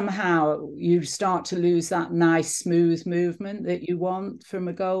somehow you start to lose that nice, smooth movement that you want from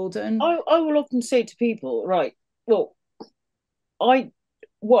a golden. I will often say to people, right, well,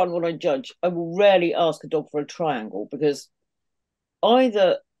 when I judge, I will rarely ask a dog for a triangle, because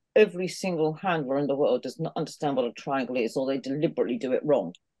either every single handler in the world does not understand what a triangle is, or they deliberately do it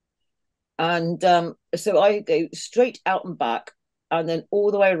wrong. And so I go straight out and back, and then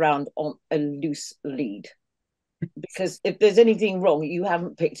all the way around on a loose lead. because if there's anything wrong you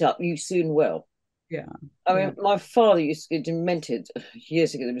haven't picked up, you soon will. Yeah. I mean, my father used to get demented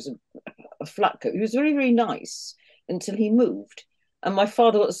years ago. There was a flat coat. He was very, very nice until he moved. And my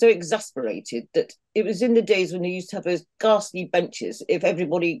father got so exasperated that it was in the days when they used to have those ghastly benches. If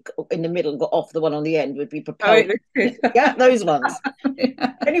everybody in the middle got off, the one on the end would be propelled. Yeah, those ones.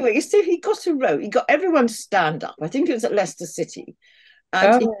 Yeah. Anyway, so he got a row. He got everyone to stand up. I think it was at Leicester City.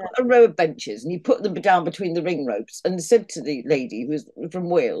 And he got a row of benches and he put them down between the ring ropes and said to the lady who was from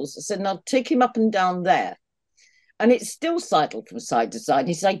Wales, I said, now take him up and down there. And it still sidled from side to side.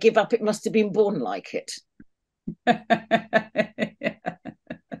 He said, I give up. It must have been born like it.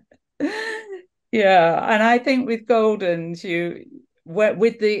 Yeah, and I think with Goldens,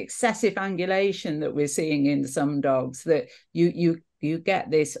 with the excessive angulation that we're seeing in some dogs, that you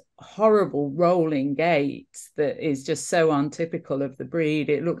get this horrible rolling gait that is just so untypical of the breed.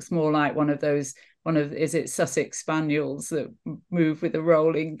 It looks more like is it Sussex Spaniels that move with a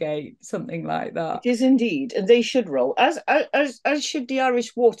rolling gait, something like that. It is indeed, and they should roll, as should the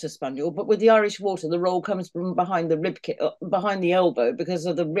Irish Water Spaniel. But with the Irish Water, the roll comes from behind the rib kit, behind the elbow, because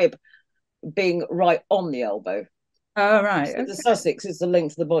of the rib being right on the elbow. Oh, right. So okay. The Sussex is the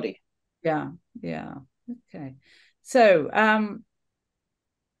length of the body. Yeah. Okay. So,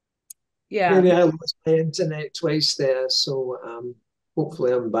 yeah. Maybe I lost my internet twice there, so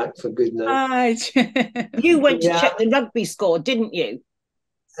hopefully I'm back for good now. You went to check the rugby score, didn't you?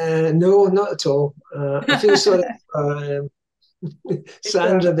 No, not at all. I feel sorry for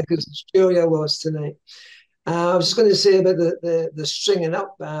Sandra because Australia lost tonight. I was just going to say about the stringing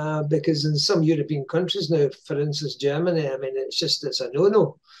up, because in some European countries now, for instance, Germany, I mean, it's a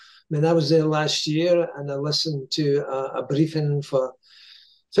no-no. I mean, I was there last year and I listened to a briefing for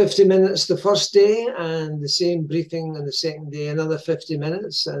 50 minutes the first day and the same briefing on the second day, another 50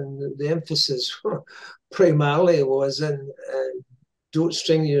 minutes. And the emphasis primarily was in don't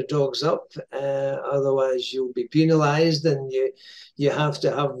string your dogs up, otherwise you'll be penalised, and you have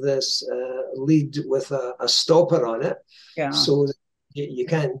to have this lead with a stopper on it, so you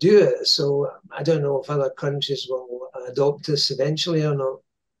can't do it. So I don't know if other countries will adopt this eventually or not.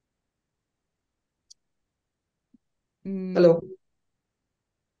 Hello.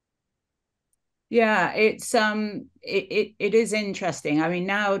 Yeah, it's it is interesting. I mean,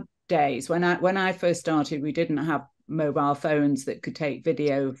 nowadays, when I first started, we didn't have mobile phones that could take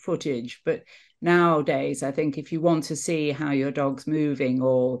video footage, but nowadays I think if you want to see how your dog's moving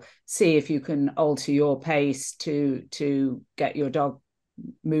or see if you can alter your pace to get your dog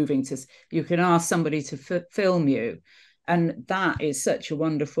moving, you can ask somebody to film you, and that is such a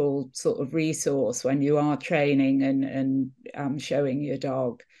wonderful sort of resource when you are training and showing your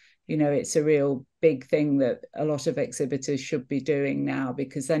dog. You know, it's a real big thing that a lot of exhibitors should be doing now,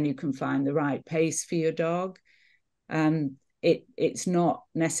 because then you can find the right pace for your dog. It's not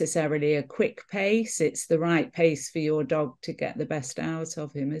necessarily a quick pace, it's the right pace for your dog to get the best out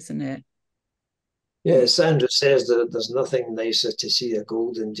of him, isn't it? Yeah, Sandra says that there's nothing nicer to see a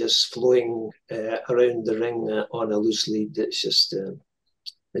golden just flowing around the ring on a loose lead. It's just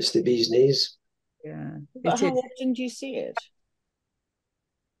it's the bee's knees. Yeah. But how often do you see it?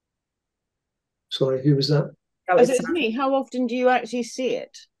 Sorry, who was that? It's me. How often do you actually see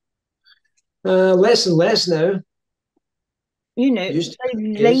it? Less and less now. You know, they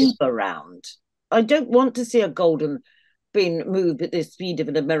labour round. I don't want to see a golden being moved at the speed of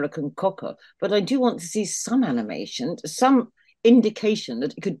an American cocker, but I do want to see some animation, some indication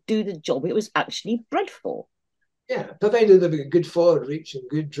that it could do the job it was actually bred for. Yeah, provided they've got good forward reach and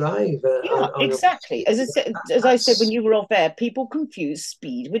good drive. Yeah, exactly. As I said when you were off air, people confuse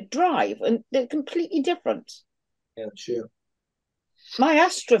speed with drive, and they're completely different. Yeah, sure. My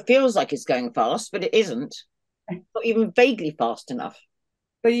Astra feels like it's going fast, but it isn't. Not even vaguely fast enough.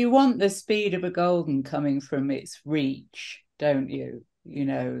 But you want the speed of a golden coming from its reach, don't you? You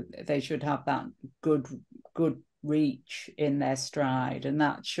know, they should have that good reach in their stride, and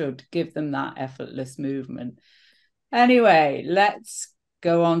that should give them that effortless movement. Anyway, let's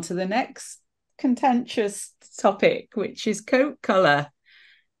go on to the next contentious topic, which is coat colour.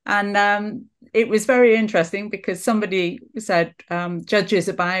 And it was very interesting because somebody said judges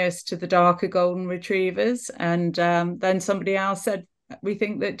are biased to the darker golden retrievers, and then somebody else said we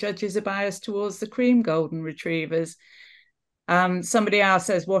think that judges are biased towards the cream golden retrievers. Somebody else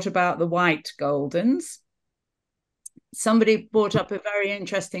says, what about the white goldens? Somebody brought up a very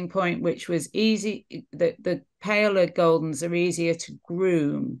interesting point, which was that the paler goldens are easier to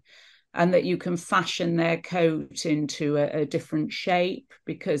groom, and that you can fashion their coat into a different shape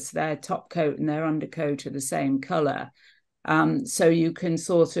because their top coat and their undercoat are the same colour. So you can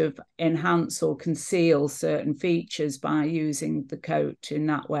sort of enhance or conceal certain features by using the coat in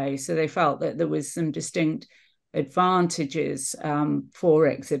that way. So they felt that there was some distinct advantages for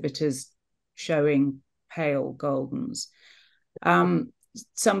exhibitors showing pale Goldens.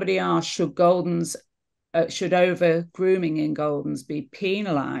 Somebody asked, should over grooming in Goldens be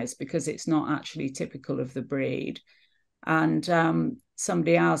penalised because it's not actually typical of the breed? And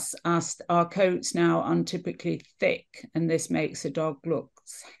somebody else asked, are coats now untypically thick and this makes a dog look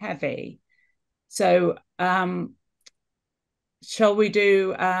heavy? So shall we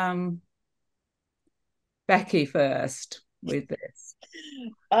do Becky first with this?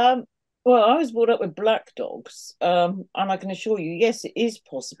 Well, I was brought up with black dogs, and I can assure you, yes, it is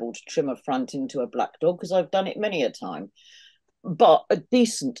possible to trim a front into a black dog because I've done it many a time. But a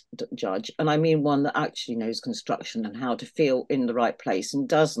decent judge, and I mean one that actually knows construction and how to feel in the right place and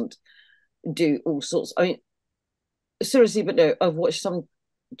doesn't do all sorts. I mean, seriously, but no, I've watched some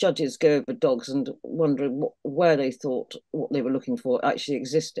judges go over dogs and wondering where they thought what they were looking for actually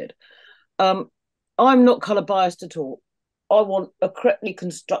existed. I'm not colour biased at all. I want a correctly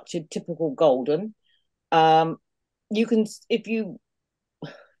constructed, typical Golden. You can, if you,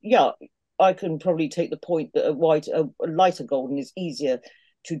 yeah, I can probably take the point that a lighter Golden is easier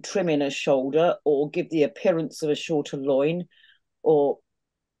to trim in a shoulder or give the appearance of a shorter loin or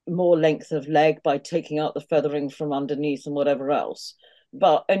more length of leg by taking out the feathering from underneath and whatever else.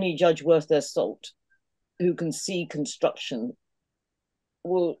 But any judge worth their salt who can see construction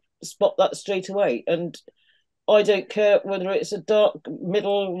will spot that straight away. And I don't care whether it's a dark,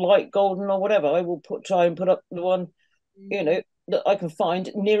 middle, light Golden or whatever. I will try and put up the one, that I can find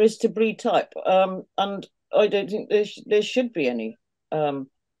nearest to breed type. And I don't think there should be any.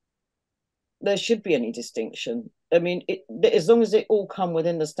 There should be any distinction. I mean, as long as they all come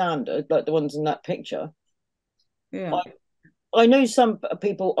within the standard, like the ones in that picture. Yeah. I know some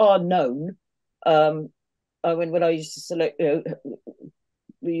people are known. When I used to select,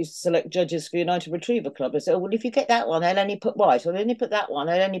 we used to select judges for United Retriever Club. I said, oh, well, if you get that one, they'll only put white, or they only put that one,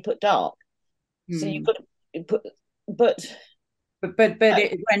 they'll only put dark. So you've got to put, but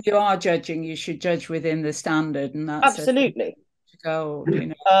when you are judging, you should judge within the standard, and that's absolutely gold.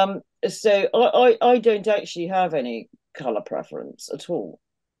 So I don't actually have any colour preference at all.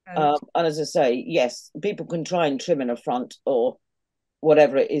 And as I say, yes, people can try and trim in a front or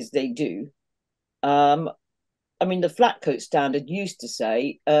whatever it is they do. I mean, the flat coat standard used to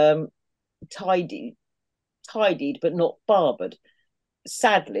say tidied, but not barbered.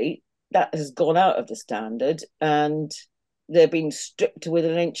 Sadly, that has gone out of the standard and they're being stripped to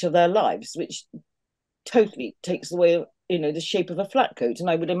within an inch of their lives, which totally takes away, the shape of a flat coat. And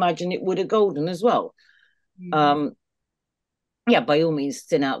I would imagine it would a Golden as well. Yeah, by all means,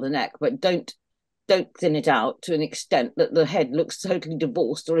 thin out the neck, but don't thin it out to an extent that the head looks totally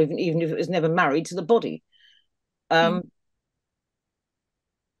divorced, or even if it was never married to the body.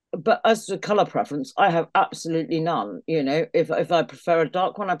 But as to colour preference, I have absolutely none. If I prefer a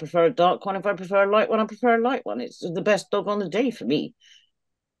dark one, I prefer a dark one. If I prefer a light one, I prefer a light one. It's the best dog on the day for me.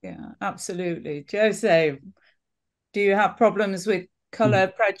 Yeah, absolutely. Jose, do you have problems with colour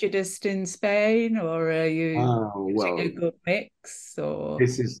prejudice in Spain, or are you using a good mix? Or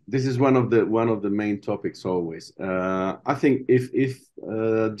this is one of the main topics always. I think if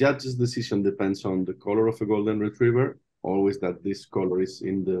judge's decision depends on the color of a Golden Retriever, always that this color is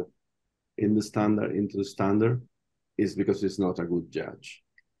into the standard, is because it's not a good judge.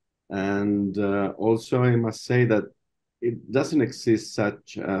 And also I must say that it doesn't exist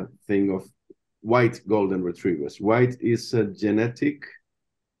such a thing of white Golden Retrievers. White is a genetic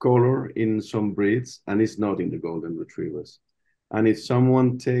color in some breeds, and it's not in the Golden Retrievers. And if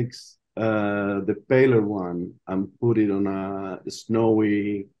someone takes the paler one and put it on a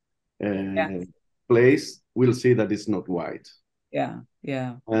snowy place, we'll see that it's not white. Yeah.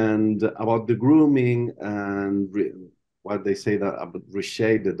 And about the grooming and what they say that about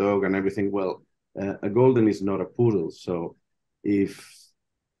reshape the dog and everything, well, a Golden is not a poodle. So if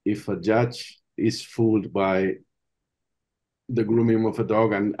a judge is fooled by the grooming of a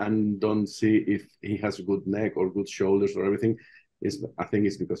dog and don't see if he has a good neck or good shoulders or everything, I think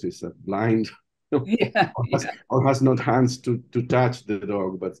it's because he's blind or has not hands to touch the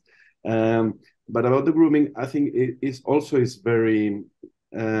dog. But about the grooming, I think it's very.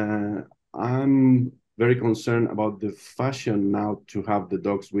 I'm very concerned about the fashion now to have the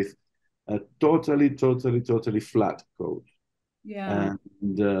dogs with a totally flat coat. Yeah.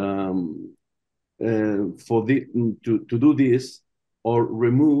 And to do this, or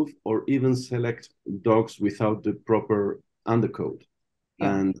remove or even select dogs without the proper undercoat.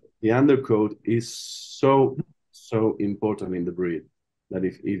 And the undercoat is so so important in the breed that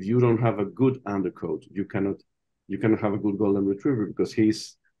if you don't have a good undercoat, you cannot have a good golden retriever, because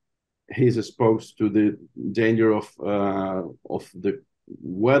he's exposed to the danger of the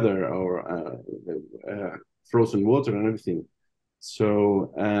weather or frozen water and everything.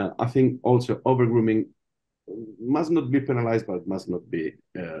 So I think also over grooming must not be penalized, but must not be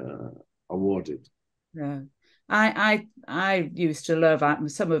awarded. Yeah. I used to love,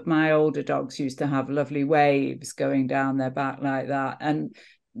 some of my older dogs used to have lovely waves going down their back like that. And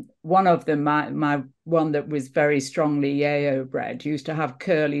one of them, my one that was very strongly yayo bred, used to have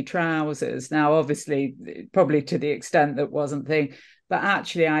curly trousers. Now, obviously, probably to the extent that wasn't thing, but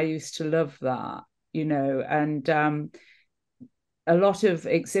actually I used to love that, and a lot of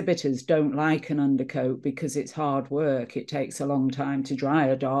exhibitors don't like an undercoat because it's hard work. It takes a long time to dry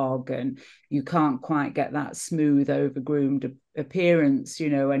a dog, and you can't quite get that smooth, over-groomed appearance,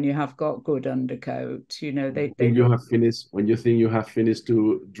 when you have got good undercoat. You have finished, when you think you have finished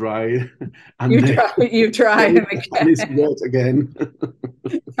to dry, and you try them again. And it's wet again.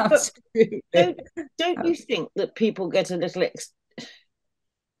 Absolutely. Don't you think that people get a little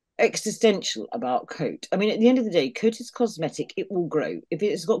existential about coat? I mean, at the end of the day, coat is cosmetic. It will grow. If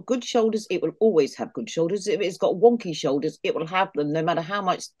it's got good shoulders, it will always have good shoulders. If it's got wonky shoulders, it will have them no matter how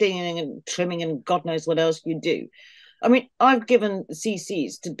much stinging and trimming and God knows what else you do. I mean, I've given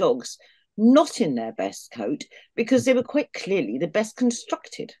CCs to dogs not in their best coat because they were quite clearly the best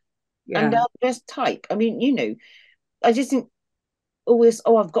constructed and the best type. I mean, I just think always,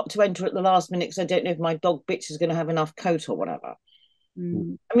 I've got to enter at the last minute because I don't know if my dog bitch is going to have enough coat or whatever.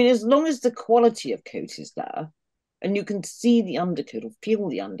 I mean, as long as the quality of coat is there and you can see the undercoat or feel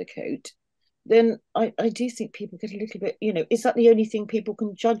the undercoat, then I do think people get a little bit, is that the only thing people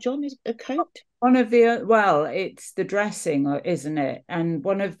can judge on, is a coat? It's the dressing, isn't it? And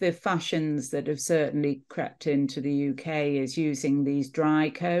one of the fashions that have certainly crept into the UK is using these dry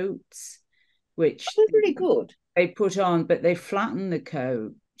coats, which they're really good. They put on, but they flatten the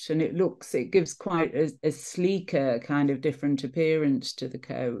coat. And it gives quite a sleeker kind of different appearance to the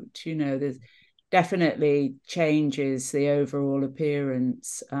coat. There's definitely changes the overall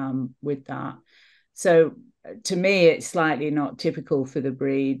appearance with that. So to me, it's slightly not typical for the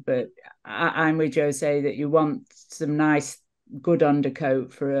breed, but I'm with Jose that you want some nice, good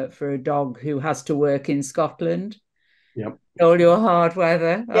undercoat for a dog who has to work in Scotland. Yep. All your hard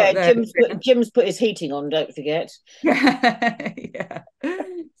weather. Yeah, Jim's put his heating on, don't forget. Yeah.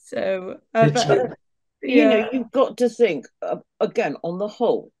 So, you've got to think, again, on the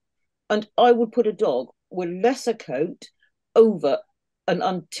whole, and I would put a dog with lesser coat over an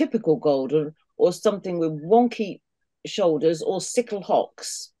untypical golden or something with wonky shoulders or sickle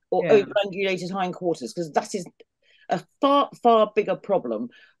hocks or overangulated hindquarters, because that is a far, far bigger problem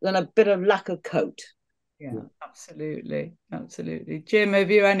than a bit of lack of coat. Yeah, absolutely. Absolutely. Jim,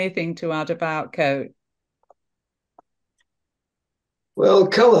 have you anything to add about coat? Well,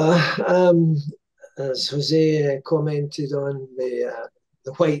 colour, as Jose commented on the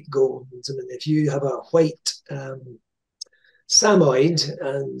white goldens. I mean, if you have a white Samoyed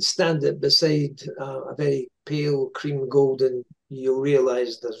and stand it beside a very pale cream golden, you'll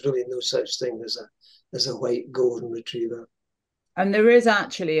realise there's really no such thing as a white golden retriever. And there is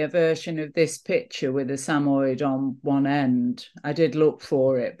actually a version of this picture with a Samoyed on one end. I did look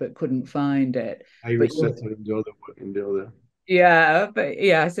for it, but couldn't find it. I reset it in the other. Yeah, but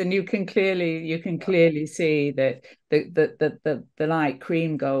yes, and you can clearly see that the light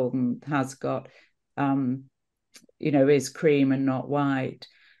cream golden has got is cream and not white.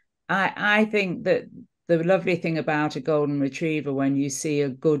 I think that the lovely thing about a golden retriever when you see a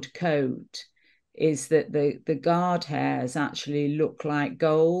good coat is that the guard hairs actually look like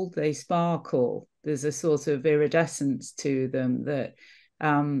gold. They sparkle. There's a sort of iridescence to them that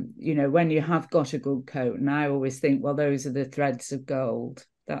when you have got a good coat, and I always think, well, those are the threads of gold.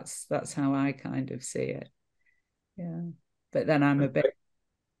 That's how I kind of see it. Yeah, but then I'm a bit.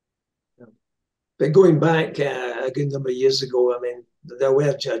 But going back a good number of years ago, I mean, there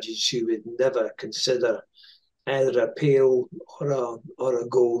were judges who would never consider either a pale or a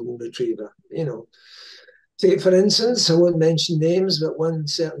golden retriever. Take for instance, I won't mention names, but one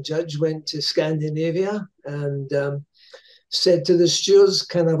certain judge went to Scandinavia and said to the stewards,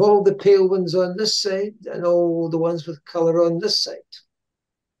 "Can I have all the pale ones on this side and all the ones with colour on this side?"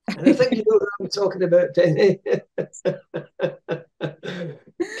 And I think you know what I'm talking about, Penny.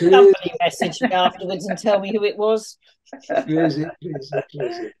 Somebody message me afterwards and tell me who it was. Crazy.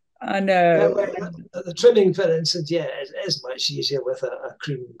 I know. The trimming, for instance, is much easier with a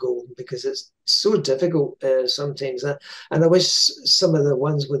cream golden because it's so difficult sometimes. And I wish some of the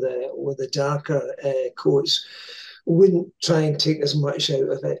ones with the darker coats wouldn't try and take as much out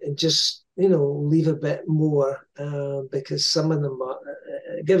of it and just, you know, leave a bit more, because some of them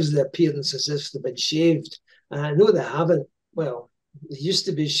it gives the appearance as if they've been shaved. I know they haven't. Well, they used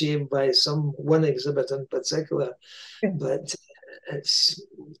to be shaved by one exhibit in particular, but it's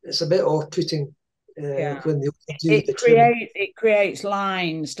a bit off-putting when they do the trimming. It creates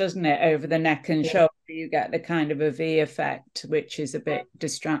lines, doesn't it, over the neck and shoulder. You get the kind of a V effect, which is a bit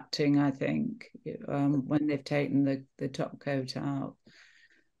distracting, I think, when they've taken the top coat out.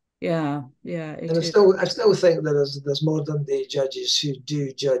 Yeah. And I still think that there's modern day judges who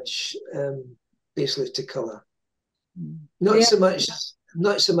do judge basically to colour. Not so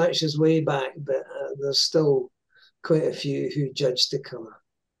much as way back, but there's still quite a few who judge to colour.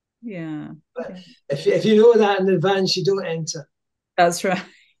 Yeah. But if you know that in advance, you don't enter. That's right.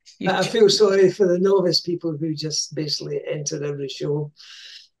 I feel sorry for the novice people who just basically enter every show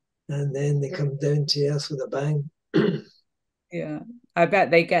and then they come down to earth with a bang. Yeah. I bet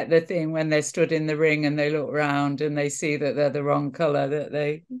they get the thing when they're stood in the ring and they look around and they see that they're the wrong colour, that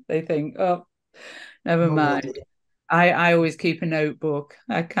they think, oh, never mind. I always keep a notebook.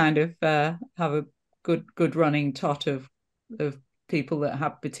 I kind of have a good running tot of people that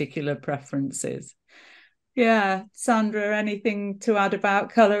have particular preferences. Yeah, Sandra, anything to add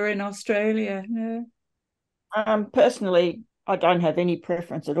about colour in Australia? Yeah. Personally, I don't have any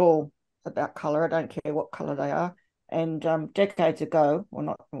preference at all about colour. I don't care what colour they are. And decades ago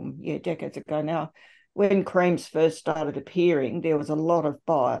now, when creams first started appearing, there was a lot of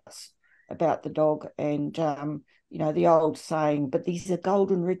bias about the dog, and you know, the old saying, but these are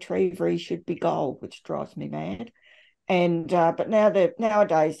golden retriever, he should be gold, which drives me mad. And but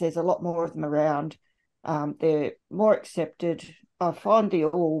nowadays there's a lot more of them around. They're more accepted. I find the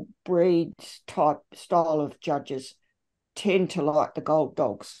all breeds type style of judges tend to like the gold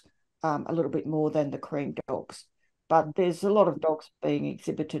dogs a little bit more than the cream dogs. But there's a lot of dogs being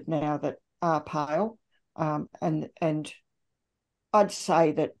exhibited now that are pale, and I'd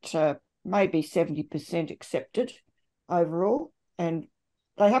say that maybe 70% accepted overall, and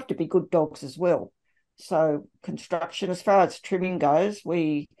they have to be good dogs as well. So construction, as far as trimming goes,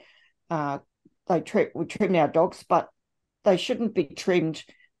 we trim our dogs, but they shouldn't be trimmed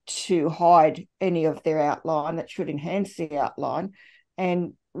to hide any of their outline. That should enhance the outline.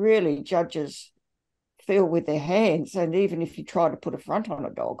 And really, judges feel with their hands, and even if you try to put a front on a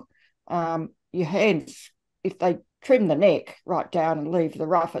dog, your hands, if they trim the neck right down and leave the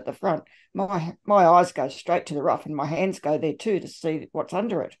ruff at the front, my eyes go straight to the ruff and my hands go there too to see what's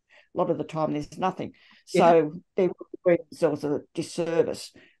under it. A lot of the time there's nothing. So they're doing themselves a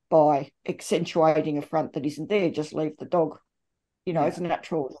disservice by accentuating a front that isn't there. Just leave the dog, you know, as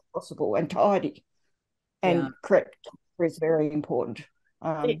natural as possible and tidy. And correct is very important.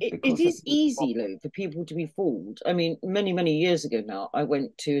 It is easy, though, for people to be fooled. I mean, many years ago now, I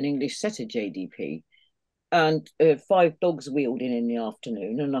went to an English setter JDP, and 5 dogs wheeled in the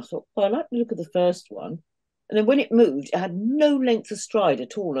afternoon, and I thought, well, I like to look at the first one. And then when it moved, it had no length of stride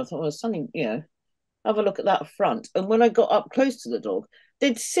at all. I thought, well, something, you know, have a look at that front. And when I got up close to the dog,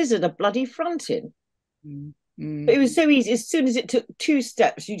 they'd scissored a bloody front in. But it was so easy. As soon as it took 2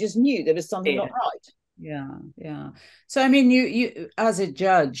 steps, you just knew there was something not right. Yeah. So I mean, you as a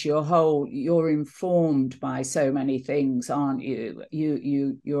judge, you're informed by so many things, aren't you?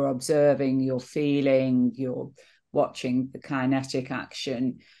 You're observing, you're feeling, you're watching the kinetic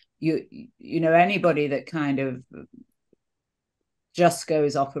action. You know, anybody that kind of just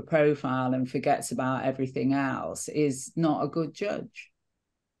goes off a profile and forgets about everything else is not a good judge.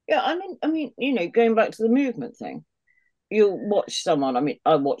 Yeah, I mean, you know, going back to the movement thing, you'll watch someone. I mean,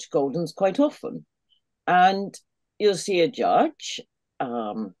 I watch Goldens quite often. And you'll see a judge,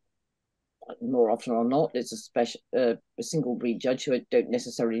 more often or not, it's a single breed judge who I don't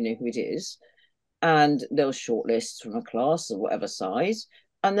necessarily know who it is. And they'll shortlist from a class of whatever size,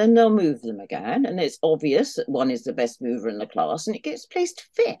 and then they'll move them again. And it's obvious that one is the best mover in the class, and it gets placed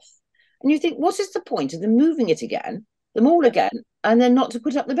 5th. And you think, what is the point of them moving it again, them all again, and then not to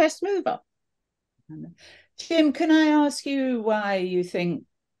put up the best mover? Jim, can I ask you why you think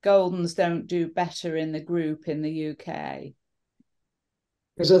Goldens don't do better in the group in the UK?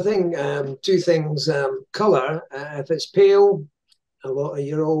 Because I think 2 things. Colour, if it's pale, a lot of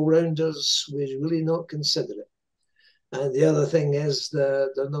your all-rounders would really not consider it. And the other thing is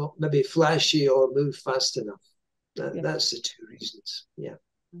they're not maybe flashy or move fast enough. That's the 2 reasons. Yeah.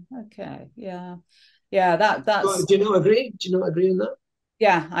 Okay. Yeah. That's. Do you not agree? Do you not agree on that?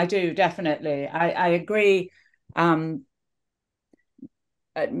 Yeah, I do, definitely. I agree.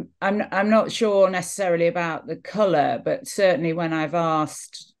 I'm not sure necessarily about the colour, but certainly when I've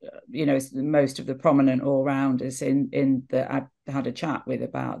asked, most of the prominent all-rounders that I've had a chat with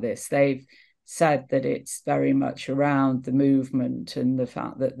about this, they've said that it's very much around the movement and the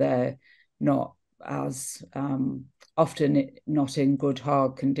fact that they're not as often not in good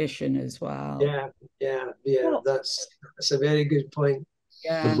hard condition as well. Yeah. That's a very good point.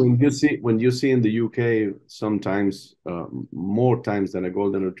 Yeah. But when you see in the UK sometimes more times than a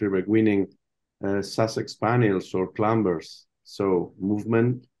golden retriever winning Sussex Spaniels or Clumbers, so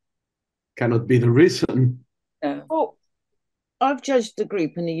movement cannot be the reason. Yeah. Well, I've judged the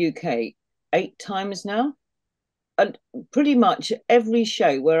group in the UK 8 times now, and pretty much every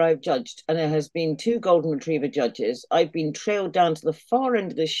show where I've judged, and there has been 2 golden retriever judges, I've been trailed down to the far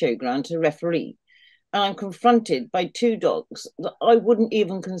end of the showground to referee. And I'm confronted by 2 dogs that I wouldn't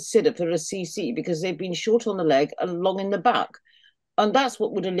even consider for a CC because they've been short on the leg and long in the back. And that's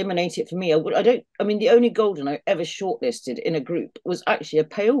what would eliminate it for me. The only golden I ever shortlisted in a group was actually a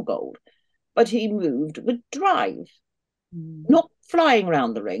pale gold, but he moved with drive, not flying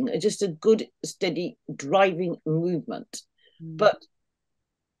around the ring, just a good, steady driving movement. But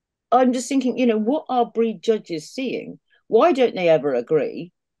I'm just thinking, what are breed judges seeing? Why don't they ever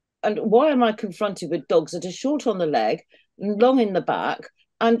agree? And why am I confronted with dogs that are short on the leg, long in the back,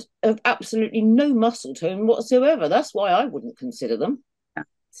 and have absolutely no muscle tone whatsoever? That's why I wouldn't consider them.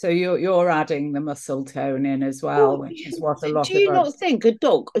 So you're adding the muscle tone in as well, which is what a lot of. Do you not think a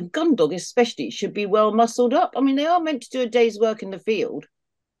gun dog especially, should be well muscled up? I mean, they are meant to do a day's work in the field.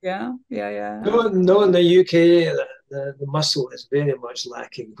 Yeah. No, in the UK, the muscle is very much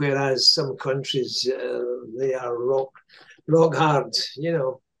lacking, whereas some countries they are rock hard.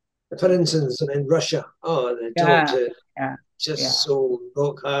 For instance, in Russia, the dogs are just so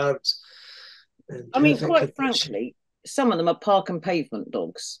rock hard. I mean, quite frankly, some of them are park and pavement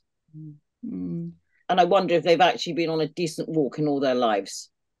dogs. And I wonder if they've actually been on a decent walk in all their lives.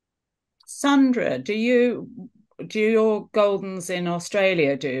 Sandra, do your Goldens in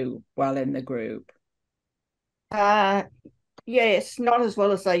Australia do well in the group? Yes, not as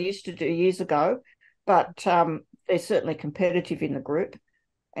well as they used to do years ago, but they're certainly competitive in the group.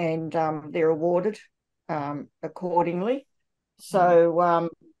 And they're awarded accordingly. So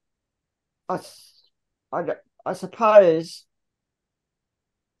I suppose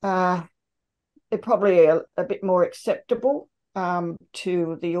they're probably a bit more acceptable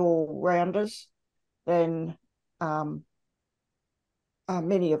to the all-rounders than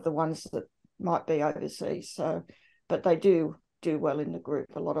many of the ones that might be overseas. So, but they do well in the group.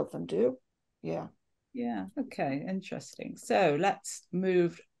 A lot of them do. Yeah. Yeah. Okay. Interesting. So let's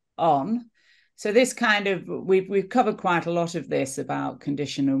move on. So this we've covered quite a lot of this about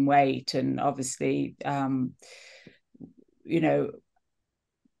condition and weight, and obviously,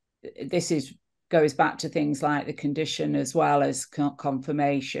 this goes back to things like the condition as well as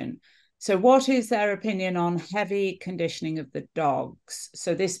conformation. So what is their opinion on heavy conditioning of the dogs?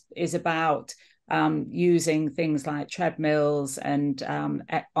 So this is about using things like treadmills and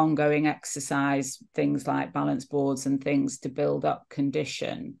ongoing exercise, things like balance boards and things to build up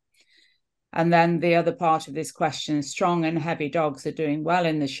condition. And then the other part of this question, strong and heavy dogs are doing well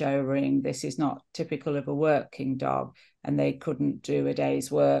in the show ring. This is not typical of a working dog, and they couldn't do a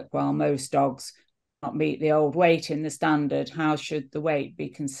day's work, while most dogs not meet the old weight in the standard. How should the weight be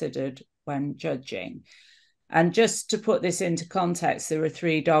considered when judging? And just to put this into context, there are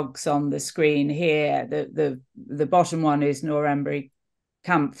 3 dogs on the screen here. The bottom one is Norembury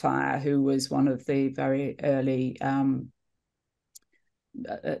Campfire, who was one of the very early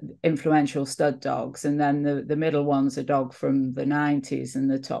influential stud dogs. And then the middle one's a dog from the 90s, and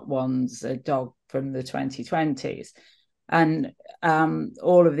the top one's a dog from the 2020s. And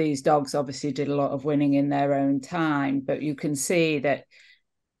all of these dogs obviously did a lot of winning in their own time, but you can see that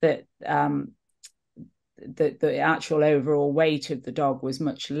the actual overall weight of the dog was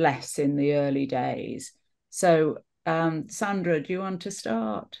much less in the early days. So, Sandra, do you want to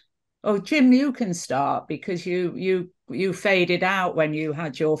start? Oh, Jim, you can start, because you faded out when you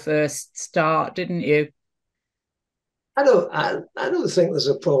had your first start, didn't you? I don't think there's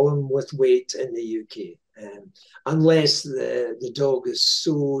a problem with weight in the UK, unless the dog is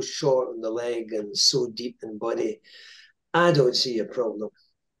so short on the leg and so deep in body. I don't see a problem.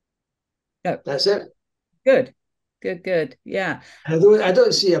 No. That's it. Good. Yeah. I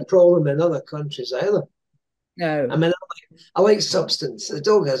don't see a problem in other countries either. No. I mean, I like substance. The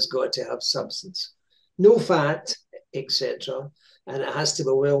dog has got to have substance, no fat, etc., and it has to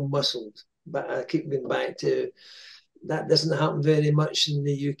be well muscled. But I keep going back to that doesn't happen very much in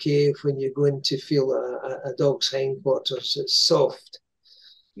the UK when you're going to feel a dog's hindquarters. It's soft.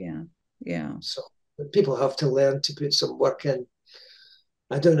 Yeah. So people have to learn to put some work in.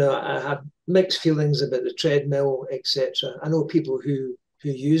 I don't know. I have mixed feelings about the treadmill, etc. I know people who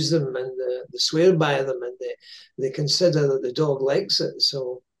use them and they swear by them, and they consider that the dog likes it.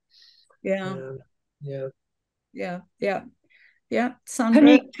 So yeah.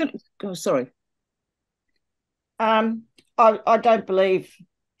 Sandra, sorry. I don't believe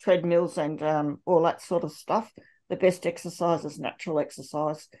treadmills and all that sort of stuff. The best exercise is natural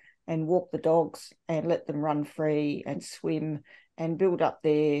exercise, and walk the dogs and let them run free and swim and build up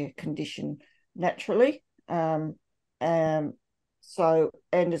their condition naturally. So,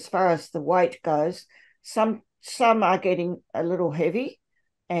 and as far as the weight goes, some are getting a little heavy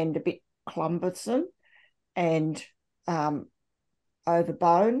and a bit cumbersome and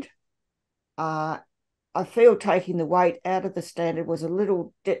overboned. I feel taking the weight out of the standard was a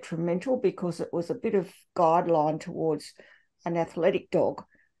little detrimental because it was a bit of guideline towards an athletic dog.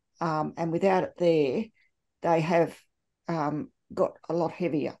 And without it there, they have got a lot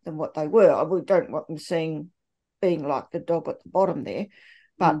heavier than what they were. We don't want them being like the dog at the bottom there,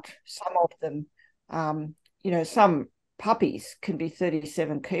 but some of them, some puppies can be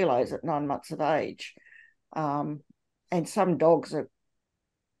 37 kilos at 9 months of age. And some dogs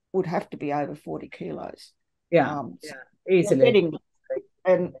would have to be over 40 kilos. Easily.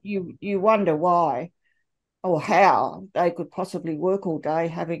 And you wonder why or how they could possibly work all day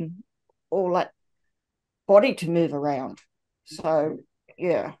having all that body to move around. So,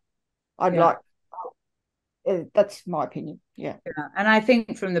 that's my opinion. Yeah. And I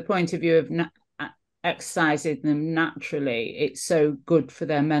think from the point of view of exercising them naturally, it's so good for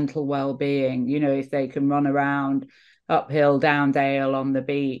their mental well-being. If they can run around uphill, down dale, on the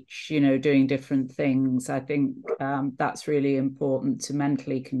beach, doing different things, I think that's really important to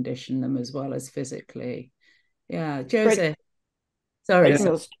mentally condition them as well as physically. Yeah, Jose. Sorry.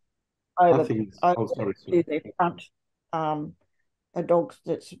 Their front. A dog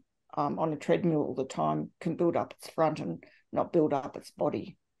that's on a treadmill all the time can build up its front and not build up its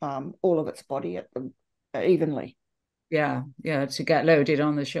body, all of its body evenly. Yeah, to get loaded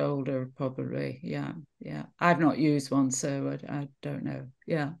on the shoulder, probably. Yeah. I've not used one, so I don't know.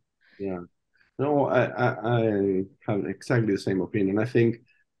 Yeah. No, I have exactly the same opinion. I think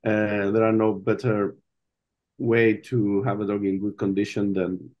there are no better way to have a dog in good condition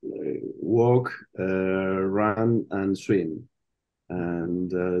than walk, run, and swim, and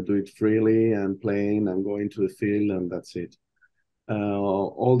do it freely and playing and going to the field, and that's it.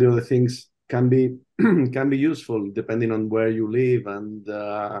 All the other things can be useful depending on where you live and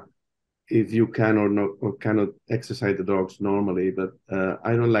if you can or not or cannot exercise the dogs normally. But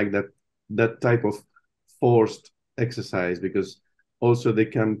I don't like that type of forced exercise, because also they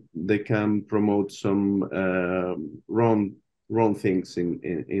can promote some wrong things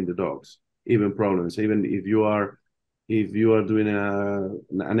in the dogs, even problems. Even if you are doing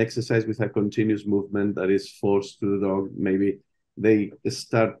an exercise with a continuous movement that is forced to the dog, maybe they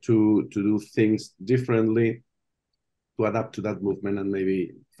start to do things differently to adapt to that movement, and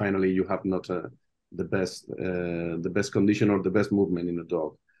maybe finally you have not the best condition or the best movement in the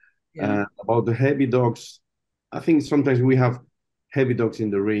dog. About the heavy dogs, I think sometimes we have heavy dogs in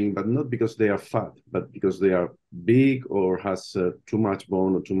the ring, but not because they are fat, but because they are big or has too much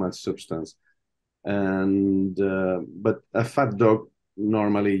bone or too much substance. And but a fat dog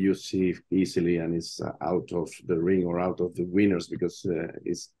normally you see easily and is out of the ring or out of the winners because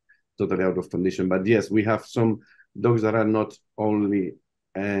it's totally out of condition. But yes, we have some dogs that are not only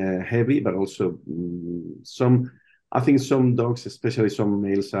heavy, but also I think some dogs, especially some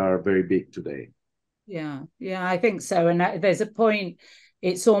males, are very big today. Yeah, I think so. And there's a point,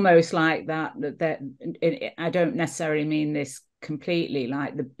 it's almost like that I don't necessarily mean this completely,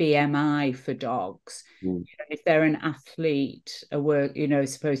 like the BMI for dogs. If they're an athlete,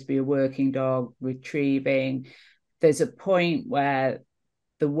 supposed to be a working dog, retrieving, there's a point where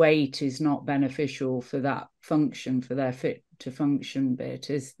the weight is not beneficial for that function, for their fit to function bit,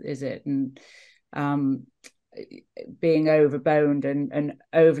 is it? And being overboned and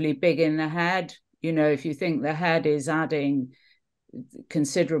overly big in the head, if you think the head is adding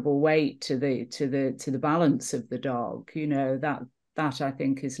considerable weight to the balance of the dog, that I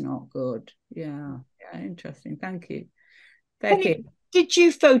think is not good. Yeah, interesting. Thank you, Becky. Did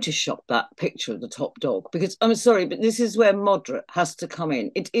you Photoshop that picture of the top dog? Because I'm sorry, but this is where moderate has to come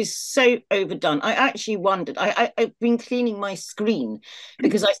in. It is so overdone. I actually wondered. I've been cleaning my screen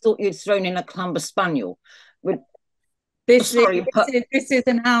because I thought you'd thrown in a Clumber Spaniel. This is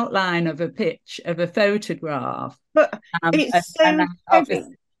an outline of a photograph. But it's so heavy.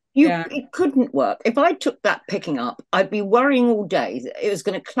 It couldn't work. If I took that picking up, I'd be worrying all day that it was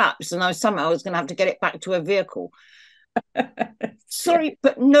going to collapse and somehow I was going to have to get it back to a vehicle. Sorry,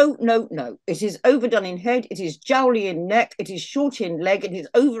 but no. It is overdone in head, it is jowly in neck, it is short in leg, it is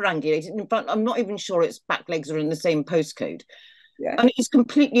overangulated. In fact, I'm not even sure its back legs are in the same postcode. Yeah. And it's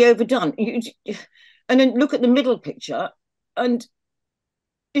completely overdone. And then look at the middle picture and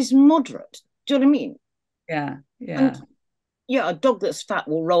it's moderate. Do you know what I mean? Yeah. And a dog that's fat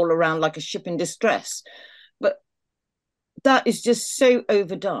will roll around like a ship in distress. But that is just so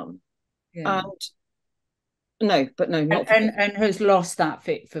overdone. Yeah. And has lost that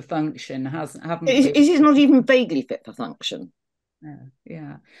fit for function. It is not even vaguely fit for function.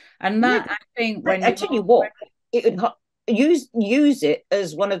 Yeah. And that, I think, when I tell you what, it would use it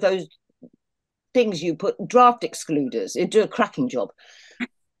as one of those things you put draft excluders. It'd do a cracking job.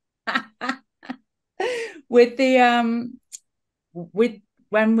 With the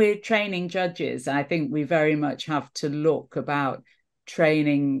when we're training judges, I think we very much have to look about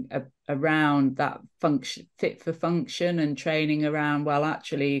training around that function, fit for function, and training around, well,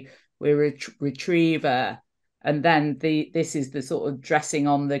 actually we're a retriever, and then this is the sort of dressing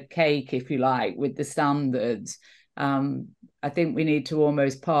on the cake, if you like, with the standards. I think we need to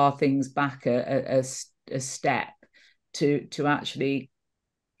almost par things back a step to actually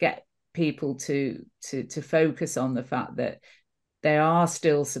get people to focus on the fact that they are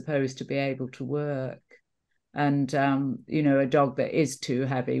still supposed to be able to work. And, a dog that is too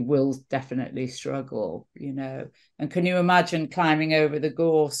heavy will definitely struggle, And can you imagine climbing over the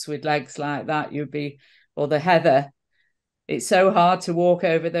gorse with legs like that? Or the heather. It's so hard to walk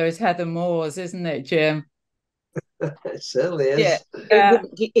over those heather moors, isn't it, Jim? It certainly is. Yeah.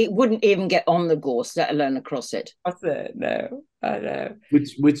 It wouldn't even get on the gorse, let alone across it. That's it. No, I know.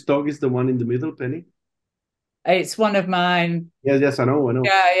 Which dog is the one in the middle, Penny? It's one of mine. Yes, I know.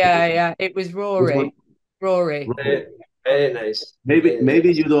 Yeah. It was Rory. Rory. Very nice.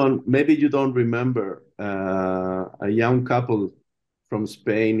 Maybe you don't remember a young couple from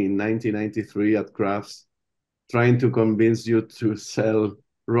Spain in 1993 at Crafts trying to convince you to sell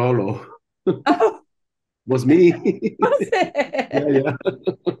Rollo. Oh. Was me. Was it? Yeah.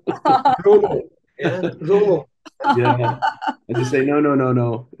 Rollo. Yeah. And you say,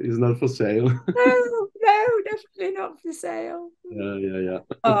 no, it's not for sale. No, definitely not for sale. Yeah.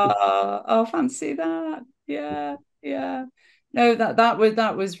 Oh, fancy that. Yeah. No,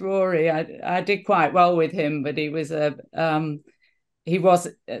 that was Rory. I did quite well with him, but he was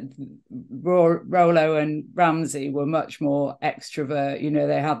Rollo and Ramsey were much more extrovert.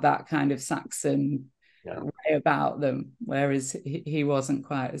 They had that kind of Saxon way about them, whereas he wasn't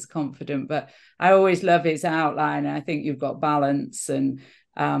quite as confident. But I always love his outline. I think you've got balance and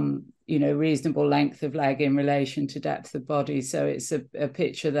reasonable length of leg in relation to depth of body. So it's a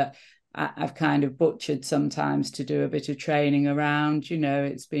picture that I've kind of butchered sometimes to do a bit of training around.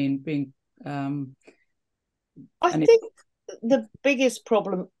 It's been I think the biggest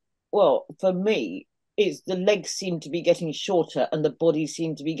problem, well, for me, is the legs seem to be getting shorter and the body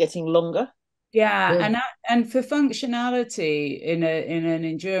seem to be getting longer. Yeah. And for functionality in an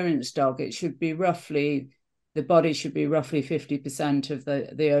endurance dog, it should be the body should be roughly 50% of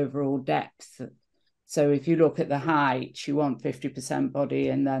the overall depth. So if you look at the height, you want 50% body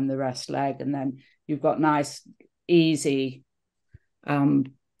and then the rest leg, and then you've got nice, easy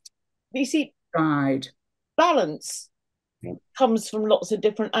you see, stride. Balance comes from lots of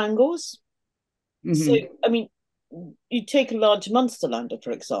different angles. Mm-hmm. So, I mean, you take a large Munsterlander,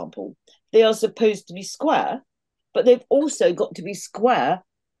 for example. They are supposed to be square, but they've also got to be square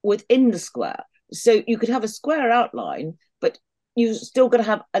within the square. So you could have a square outline, but you've still got to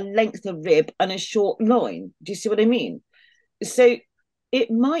have a length of rib and a short loin. Do you see what I mean? So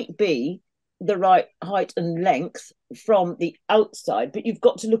it might be the right height and length from the outside, but you've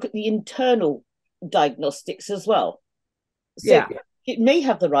got to look at the internal diagnostics as well. So it may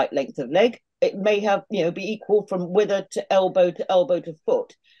have the right length of leg. It may have, be equal from wither to elbow to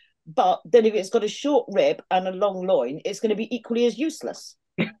foot. But then if it's got a short rib and a long loin, it's going to be equally as useless.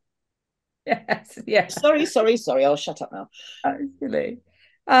 Yes, yeah. Sorry, I'll shut up now. Actually.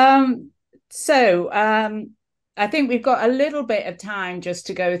 So I think we've got a little bit of time just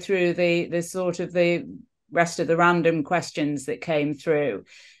to go through the sort of the rest of the random questions that came through.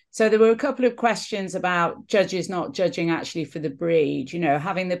 So there were a couple of questions about judges not judging actually for the breed,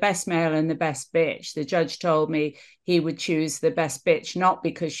 having the best male and the best bitch. The judge told me he would choose the best bitch, not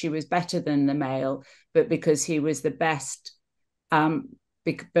because she was better than the male, but because he was the best,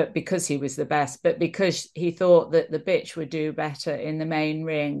 but because he he thought that the bitch would do better in the main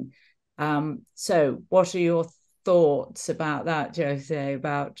ring. So what are your thoughts about that, Jose,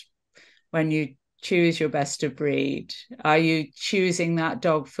 about when you choose your best of breed? Are you choosing that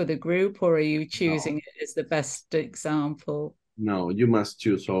dog for the group, or are you choosing it as the best example? No, you must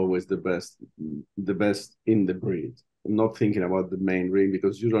choose always the best in the breed. I'm not thinking about the main ring,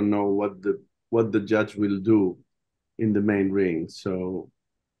 because you don't know what the judge will do in the main ring. So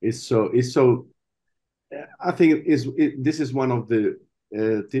it's so. I think this is one of the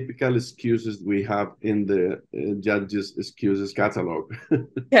typical excuses we have in the judges' excuses catalog.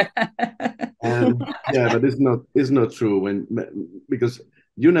 And yeah, but it's not true, because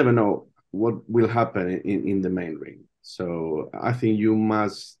you never know what will happen in the main ring. So I think you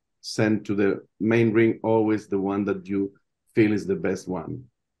must send to the main ring always the one that you feel is the best one.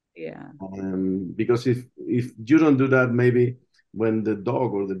 Yeah. Because if you don't do that, maybe when the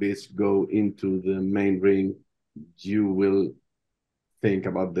dog or the beast go into the main ring, you will think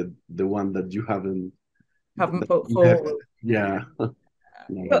about the one that you haven't put forward. Yeah.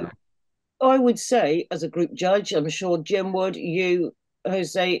 But I would say, as a group judge, I'm sure Jim would, you,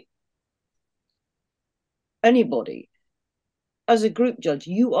 Jose, anybody, as a group judge,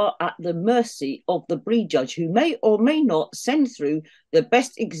 you are at the mercy of the breed judge, who may or may not send through the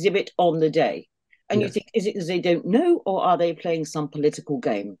best exhibit on the day. And yes. You think, is it because they don't know, or are they playing some political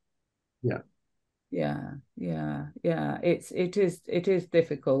game? Yeah. It is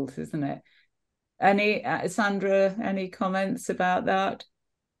difficult, isn't it? Sandra, any comments about that?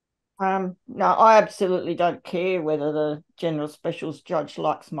 No, I absolutely don't care whether the general specials judge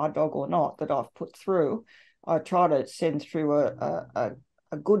likes my dog or not that I've put through. I try to send through a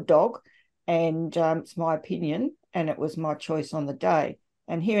good dog, and it's my opinion, and it was my choice on the day.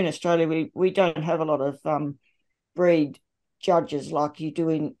 And here in Australia, we don't have a lot of breed judges like you do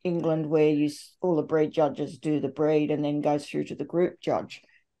in England, where all the breed judges do the breed and then goes through to the group judge.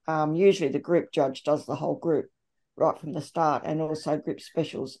 Usually the group judge does the whole group right from the start, and also group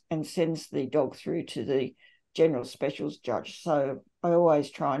specials, and sends the dog through to the general specials judge. So I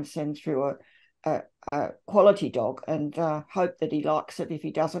always try and send through a quality dog, and hope that he likes it. If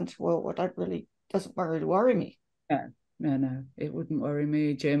he doesn't, well, it doesn't really worry me. No, it wouldn't worry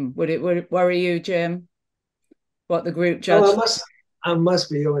me, Jim. Would it worry you, Jim? What the group judge? Well, I must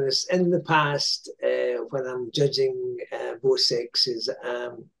be honest. In the past, when I'm judging both sexes,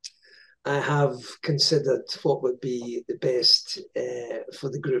 I have considered what would be the best for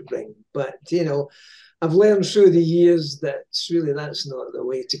the group ring. But, I've learned through the years that that's not the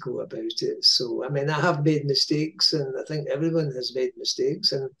way to go about it. So, I mean, I have made mistakes, and I think everyone has made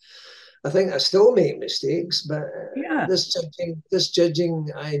mistakes. And I think I still make mistakes, but this judging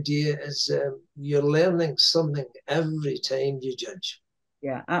idea is you're learning something every time you judge.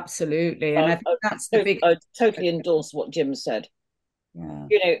 Yeah, absolutely. And I think that's the big... I totally endorse what Jim said. Yeah.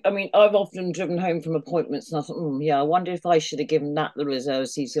 I mean, I've often driven home from appointments and I thought, I wonder if I should have given that the reserve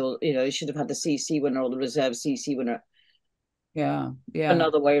CC, or, should have had the CC winner or the reserve CC winner. Yeah.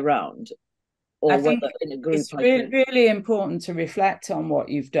 Another way around. Or I think in a group, it's really important to reflect on what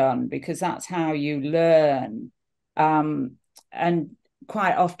you've done, because that's how you learn. And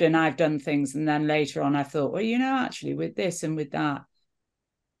quite often I've done things, and then later on I thought, well, actually with this and with that,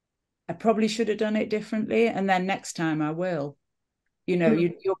 I probably should have done it differently, and then next time I will.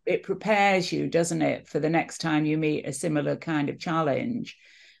 It prepares you, doesn't it, for the next time you meet a similar kind of challenge.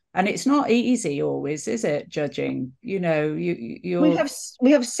 And it's not easy always, is it, judging? We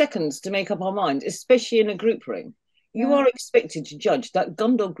have seconds to make up our mind, especially in a group ring. You are expected to judge that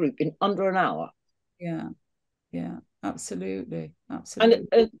gun dog group in under an hour. Yeah, absolutely. And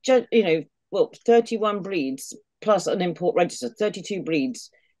 31 breeds plus an import register, 32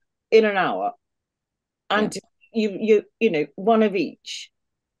 breeds in an hour, and you one of each.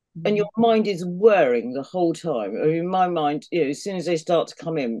 And your mind is whirring the whole time. I mean, my mind, as soon as they start to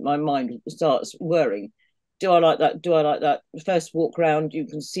come in, my mind starts whirring. Do I like that? Do I like that? The first walk round, you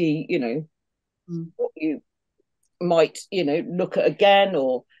can see, what you might, look at again,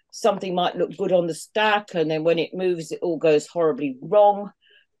 or something might look good on the stack, and then when it moves, it all goes horribly wrong.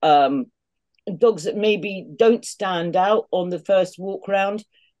 Dogs that maybe don't stand out on the first walk round,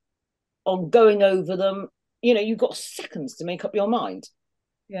 on going over them, you've got seconds to make up your mind.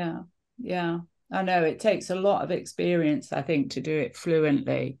 Yeah. I know it takes a lot of experience, I think, to do it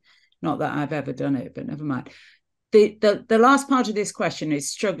fluently. Not that I've ever done it, but never mind. The last part of this question is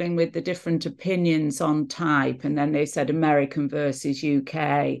struggling with the different opinions on type, and then they said American versus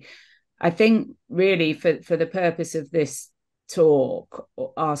UK. I think really for the purpose of this talk,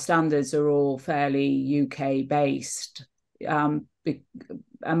 our standards are all fairly UK based,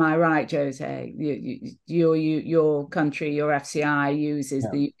 am I right, Jose? Your country, your FCI uses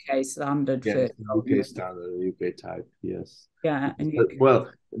the UK standard for UK standard, UK type, yes. Yeah, and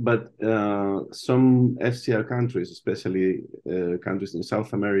but some FCI countries, especially countries in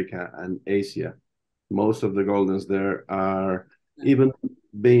South America and Asia, most of the Goldens there are, even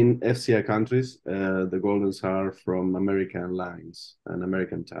being FCI countries, the Goldens are from American lines and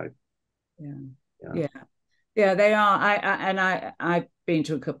American type. Yeah, they are. I've been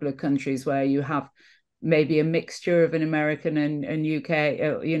to a couple of countries where you have maybe a mixture of an American and UK,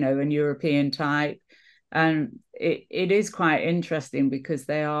 and European type. And it is quite interesting because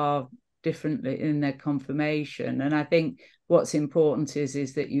they are different in their conformation. And I think what's important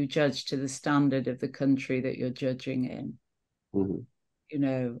is that you judge to the standard of the country that you're judging in.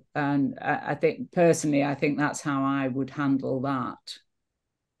 Mm-hmm. And I think personally, I think that's how I would handle that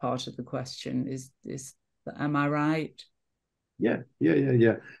part of the question is am I right? Yeah.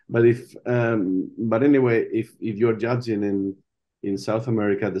 But anyway, if you're judging in South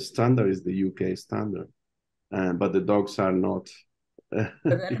America, the standard is the UK standard. But the dogs are not.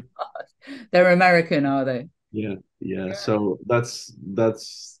 They're American, are they? Yeah. So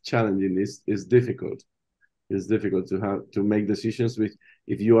that's challenging. It's difficult. It's difficult to make decisions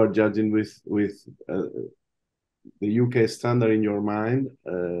if you are judging with the UK standard in your mind,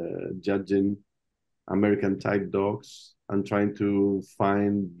 judging American type dogs and trying to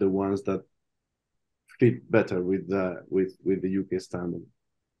find the ones that fit better with the UK standard.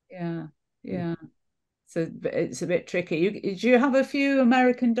 Yeah. So it's a bit tricky. Do you have a few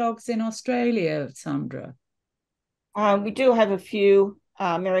American dogs in Australia, Sandra? We do have a few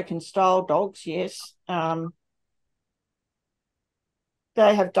American style dogs, yes.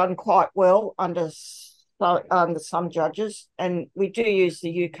 They have done quite well under some judges, and we do use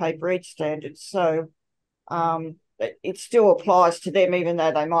the UK breed standards. So it still applies to them, even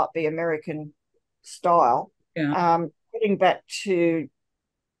though they might be American style. Getting back to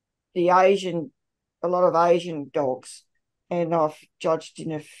the a lot of Asian dogs, and I've judged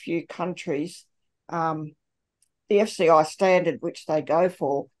in a few countries, the FCI standard which they go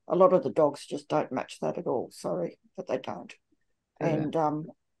for, a lot of the dogs just don't match that at all. Sorry, but they don't. And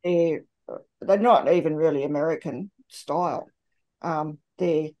they're not even really American style.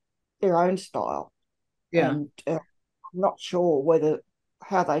 They're their own style. And I'm not sure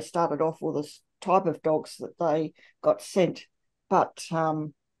how they started off with this type of dogs that they got sent, but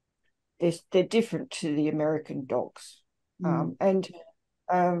they're different to the American dogs. And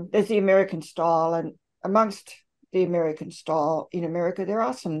there's the American style, and amongst the American style in America, there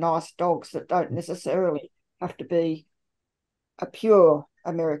are some nice dogs that don't necessarily have to be a pure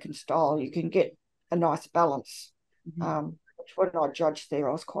American style. You can get a nice balance. Which when I judged there,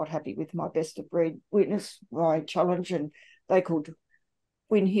 I was quite happy with my best of breed witness, my challenge, and they could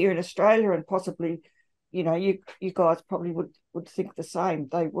win here in Australia, and possibly, you guys probably would think the same.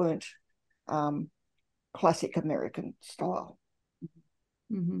 They weren't classic American style.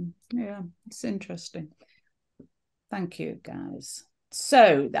 Yeah, it's interesting. Thank you, guys.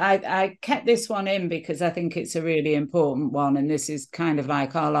 So I kept this one in because I think it's a really important one, and this is kind of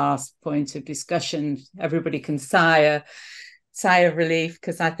like our last point of discussion. Everybody can sigh of relief,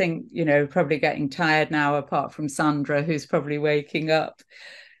 because I think, probably getting tired now, apart from Sandra, who's probably waking up.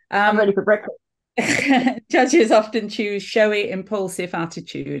 I'm ready for breakfast. Judges often choose showy, impulsive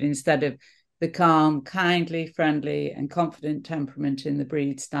attitude instead of the calm, kindly, friendly, and confident temperament in the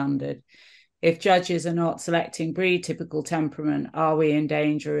breed standard. If judges are not selecting breed typical temperament, are we in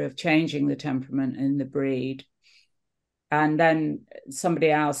danger of changing the temperament in the breed? And then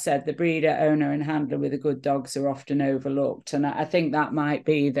somebody else said the breeder, owner, and handler with the good dogs are often overlooked. And I think that might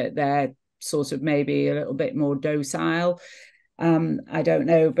be that they're sort of maybe a little bit more docile. I don't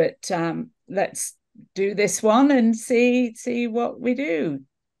know, but let's do this one and see what we do.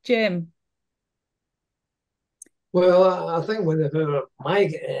 Jim. Well, I think one of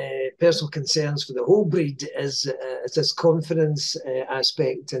my personal concerns for the whole breed is this confidence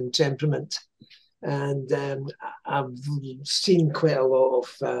aspect and temperament. And I've seen quite a lot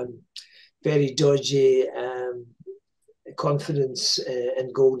of very dodgy confidence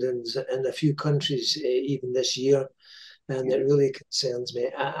in Goldens in a few countries even this year, and it really concerns me.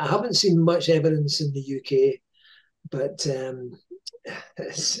 I haven't seen much evidence in the UK, but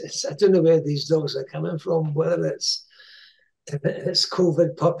I don't know where these dogs are coming from, whether it's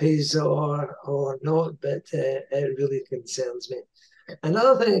COVID puppies or not, but it really concerns me.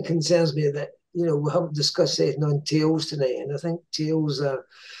 Another thing that concerns me that, we haven't discussed anything on tails tonight, and I think tails are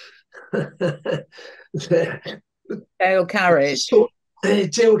tail carriage.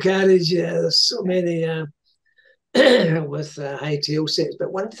 Tail carriage, yeah. There's so many with high tail sets.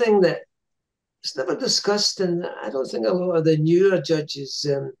 But one thing that it's never discussed, and I don't think a lot of the newer judges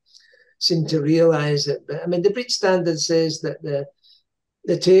seem to realise it. But I mean, the breed standard says that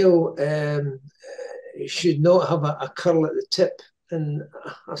the tail should not have a curl at the tip, and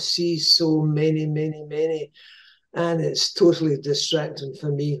I see so many, and it's totally distracting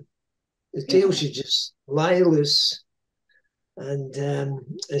for me. The tail should just lie loose. And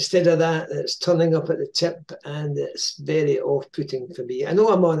instead of that, it's turning up at the tip, and it's very off-putting for me. I know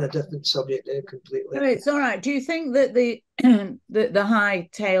I'm on a different subject there completely. No, it's all right. Do you think that the the high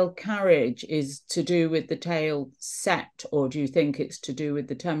tail carriage is to do with the tail set, or do you think it's to do with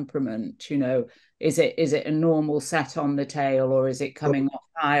the temperament? You know, is it a normal set on the tail, or is it coming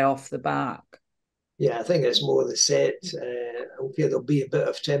high off the back? Yeah, I think it's more the set. Okay, there'll be a bit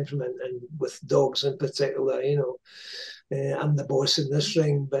of temperament, and with dogs in particular, you know. I'm the boss in this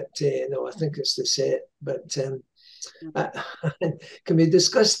ring, but no, I think it's the set. But can we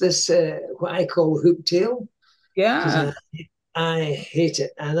discuss this, what I call hook tail? Yeah. I hate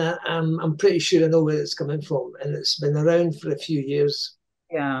it, and I'm pretty sure I know where it's coming from, and it's been around for a few years.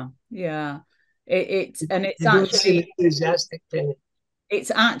 Yeah. It's you don't seem enthusiastic, Penny.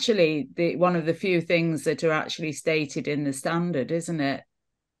 It's actually one of the few things that are actually stated in the standard, isn't it?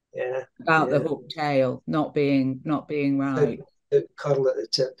 Yeah. About the hook tail not being right. The curl at the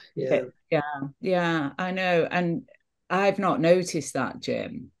tip. Yeah, I know. And I've not noticed that,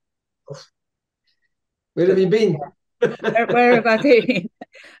 Jim. Where have you been? Where have I been?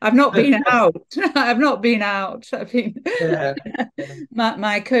 I've not been out. I've not been out. I've been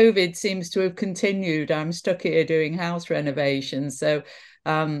my COVID seems to have continued. I'm stuck here doing house renovations. So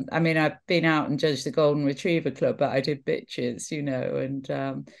I mean, I've been out and judged the Golden Retriever Club, but I did bitches, you know,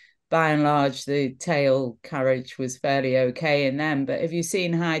 and by and large, the tail carriage was fairly okay in them. But have you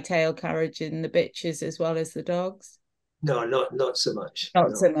seen high tail carriage in the bitches as well as the dogs? No, not so much.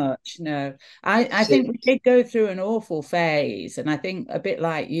 Not so much, no. I think we did go through an awful phase, and I think a bit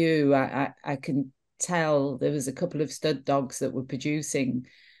like you, I can tell there was a couple of stud dogs that were producing,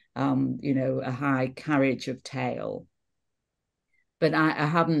 you know, a high carriage of tail. But I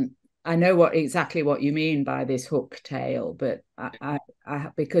haven't. I know exactly what you mean by this hook tail, but I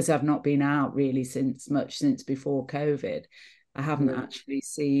because I've not been out really since before COVID, I haven't actually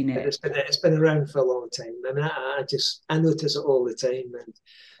seen it. It's been around for a long time. I mean, I notice it all the time,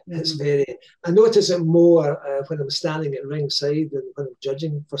 and it's very. I notice it more when I'm standing at ringside than when I'm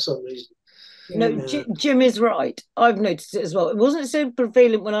judging for some reason. No, Jim is right. I've noticed it as well. It wasn't so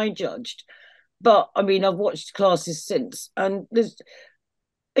prevalent when I judged, but I mean, I've watched classes since, and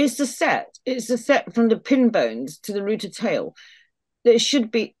it's a set. It's a set from the pin bones to the root of tail. There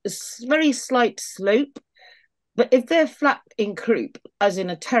should be a very slight slope, but if they're flat in croup, as in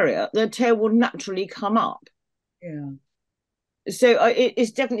a terrier, their tail will naturally come up. Yeah. So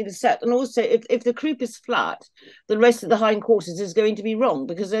it's definitely the set. And also, if the croup is flat, the rest of the hindquarters is going to be wrong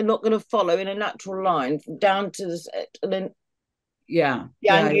because they're not going to follow in a natural line down to the set and then the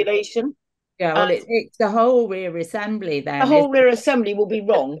angulation. Yeah, well, it's the whole rear assembly then. The whole rear assembly will be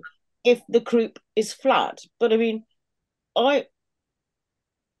wrong if the croup is flat. But I mean, what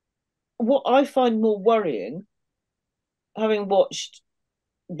I find more worrying, having watched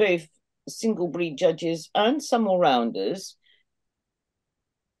both single breed judges and some all-rounders,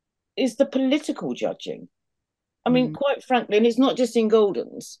 is the political judging. I mean, quite frankly, and it's not just in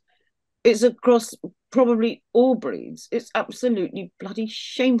Goldens, it's across probably all breeds. It's absolutely bloody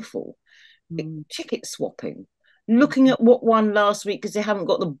shameful. Ticket swapping, looking at what won last week because they haven't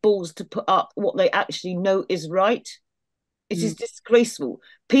got the balls to put up what they actually know is right. It is disgraceful.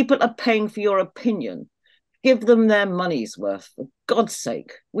 People are paying for your opinion. Give them their money's worth, for God's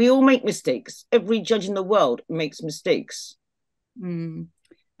sake. We all make mistakes. Every judge in the world makes mistakes.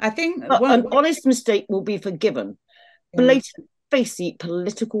 I think an honest mistake will be forgiven. Blatant, facey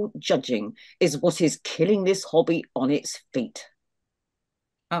political judging is what is killing this hobby on its feet.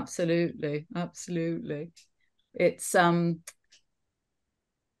 Absolutely. It's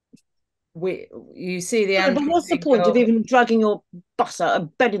you see the but what's the point of even dragging your bus out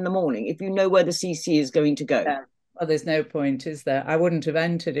of bed in the morning if you know where the CC is going to go? Yeah. Well, there's no point, is there? I wouldn't have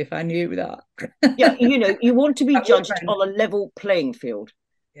entered if I knew that. Yeah, you know, you want to be judged on a level playing field.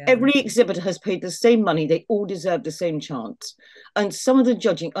 Yeah. Every exhibitor has paid the same money. They all deserve the same chance. And some of the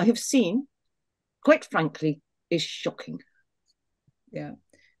judging I have seen, quite frankly, is shocking. Yeah.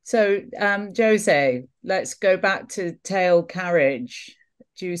 So, Jose, let's go back to tail carriage.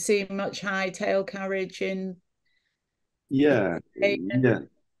 Do you see much high tail carriage in? Yeah.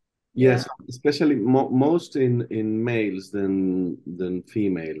 Yes, especially most in males than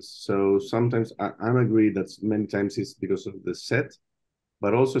females. So sometimes I'm agree that many times it's because of the set,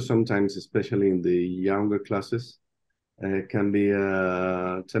 but also sometimes, especially in the younger classes, can be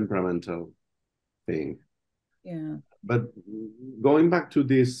a temperamental thing. Yeah. But going back to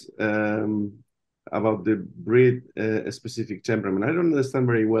this about the breed specific temperament, I don't understand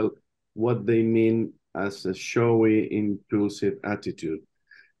very well what they mean as a showy, impulsive attitude.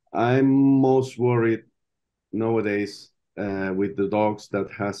 I'm most worried nowadays with the dogs that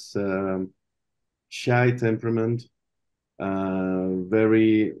has shy temperament,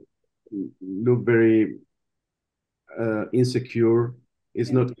 very look very insecure.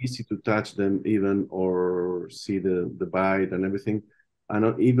 It's not easy to touch them even or see the bite and everything.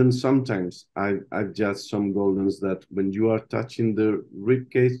 And even sometimes I've judged some Goldens that when you are touching the rib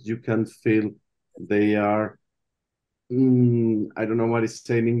cage, you can feel they are I don't know what it's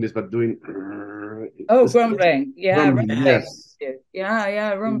saying in English, but doing Grumbling. Yeah, grumbling. rumbling. Yes.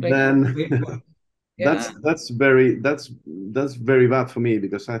 Yeah, rumbling. Then Yeah. that's very bad for me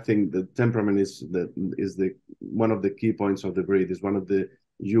because I think the temperament is the one of the key points of the breed, is one of the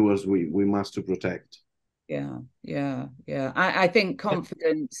jewels we must to protect. Yeah. I think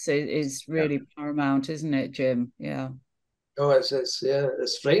confidence is really paramount, isn't it, Jim? Yeah. Oh,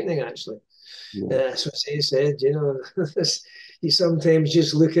 it's frightening actually. Yeah. That's what he said, you know. You sometimes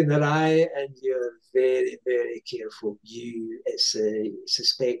just look in their eye and you're very, very careful. You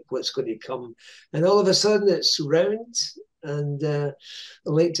suspect what's going to come, and all of a sudden it's round, and I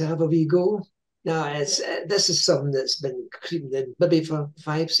like to have a wee go. Now this is something that's been creeping in maybe for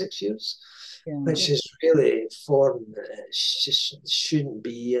 5, 6 years, which is really form just shouldn't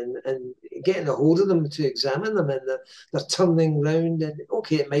be, and getting a hold of them to examine them, and they're turning round, and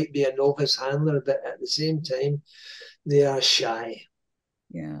okay, it might be a novice handler, but at the same time they are shy,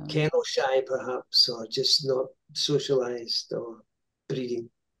 kennel shy perhaps, or just not socialized or breeding.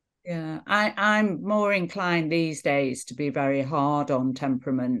 I'm more inclined these days to be very hard on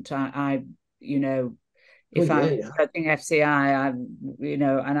temperament. I you know, if I'm judging FCI,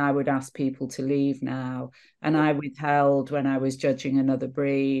 and I would ask people to leave now. And I withheld when I was judging another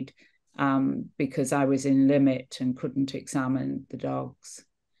breed because I was in limit and couldn't examine the dogs.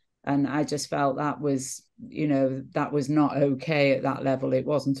 And I just felt that was not okay at that level. It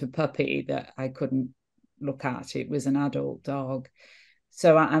wasn't a puppy that I couldn't look at. It was an adult dog.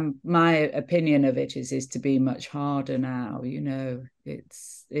 So my opinion of it is to be much harder now.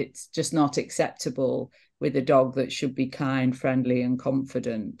 It's just not acceptable with a dog that should be kind, friendly, and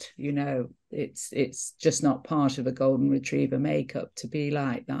confident. It's just not part of a golden retriever makeup to be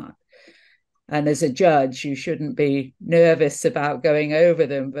like that. And as a judge, you shouldn't be nervous about going over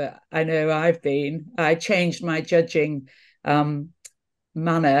them. But I know I changed my judging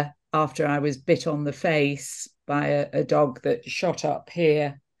manner after I was bit on the face by a dog that shot up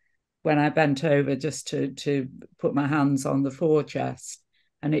here when I bent over just to put my hands on the forechest,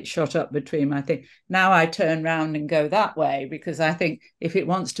 and it shot up between my thing. Now I turn round and go that way because I think if it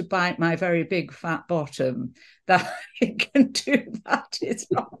wants to bite my very big fat bottom, that it can do that.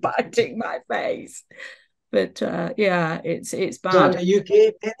 It's not biting my face. But it's bad. Is that in the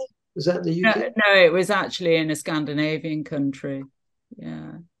UK, Penny? Was that in the UK? No, it was actually in a Scandinavian country.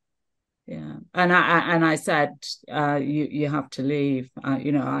 Yeah. And I said, you have to leave.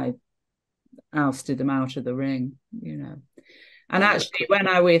 I ousted them out of the ring, And actually, when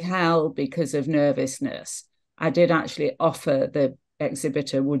I withheld because of nervousness, I did actually offer the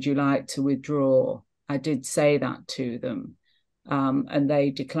exhibitor, would you like to withdraw? I did say that to them, and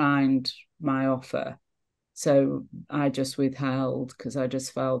they declined my offer. So I just withheld because I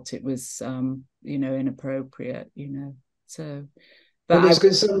just felt it was, inappropriate, So, but it's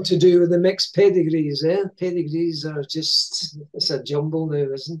got something to do with the mixed pedigrees, eh? Pedigrees are it's a jumble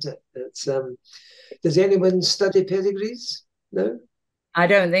now, isn't it? It's does anyone study pedigrees? No? I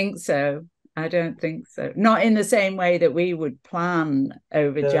don't think so. Not in the same way that we would plan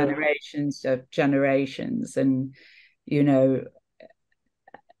over generations of generations. And,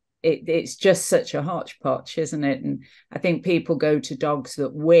 it's just such a hodgepodge, isn't it? And I think people go to dogs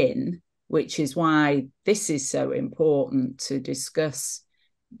that win, which is why this is so important to discuss,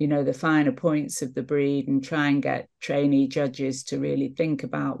 the finer points of the breed and try and get trainee judges to really think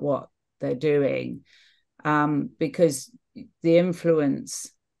about what they're doing. Because the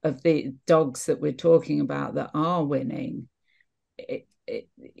influence of the dogs that we're talking about that are winning,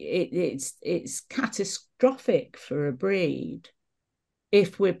 it's catastrophic for a breed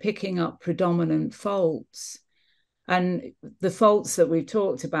if we're picking up predominant faults. And the faults that we've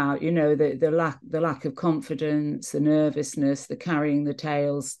talked about, the lack of confidence, the nervousness, the carrying the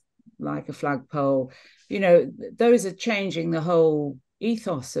tails, like a flagpole. You know, those are changing the whole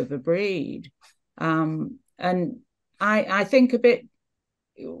ethos of a breed. And I think a bit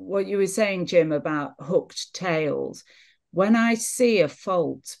what you were saying, Jim, about hooked tails. When I see a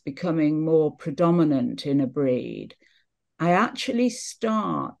fault becoming more predominant in a breed, I actually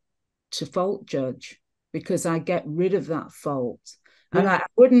start to fault judge because I get rid of that fault. And I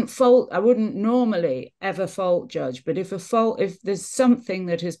wouldn't normally ever fault judge, but if there's something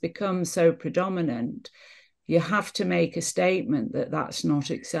that has become so predominant, you have to make a statement that that's not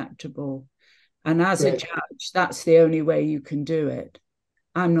acceptable. And as a judge, that's the only way you can do it.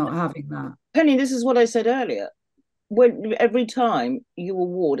 I'm not having that. Penny, this is what I said earlier. When every time you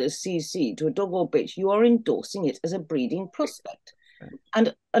award a CC to a dog or bitch, you are endorsing it as a breeding prospect.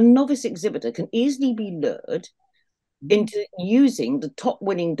 And a novice exhibitor can easily be lured into using the top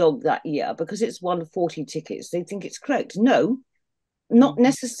winning dog that year because it's won 40 tickets. They think it's correct. No, not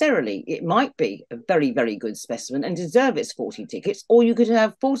necessarily. It might be a very, very good specimen and deserve its 40 tickets, or you could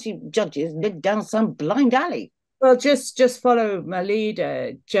have 40 judges led down some blind alley. Well, just follow my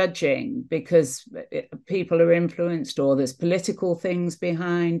leader judging because people are influenced, or there's political things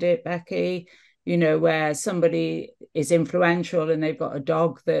behind it, Becky, you know, where somebody is influential and they've got a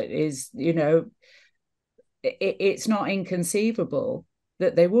dog that is, you know, it's not inconceivable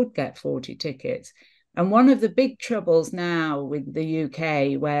that they would get 40 tickets. And one of the big troubles now with the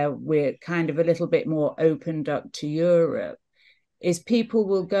UK, where we're kind of a little bit more opened up to Europe, is people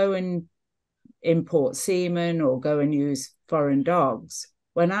will go and import semen or go and use foreign dogs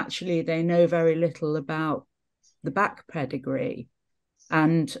when actually they know very little about the back pedigree.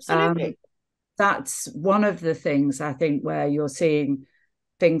 And that's one of the things I think where you're seeing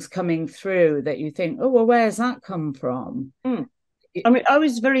things coming through that you think, oh, well, where's that come from? I mean, I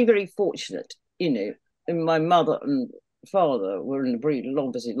was very, very fortunate, you know, and my mother and father were in the breed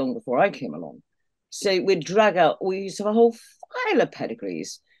long before I came along. So we used to have a whole file of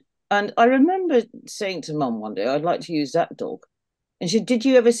pedigrees. And I remember saying to Mum one day, I'd like to use that dog. And she said, did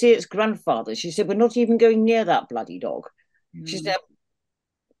you ever see its grandfather? She said, we're not even going near that bloody dog. She said,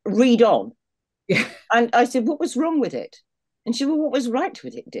 read on. Yeah. And I said, what was wrong with it? And she said, well, what was right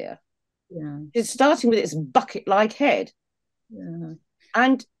with it, dear? Yeah. It's starting with its bucket-like head. Yeah.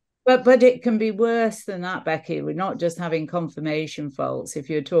 And But it can be worse than that, Becky. We're not just having confirmation faults. If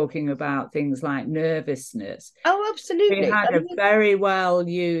you're talking about things like nervousness. Oh, absolutely. We had a very well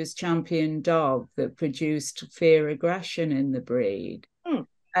used champion dog that produced fear aggression in the breed.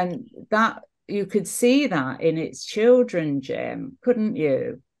 And that you could see that in its children, Jim, couldn't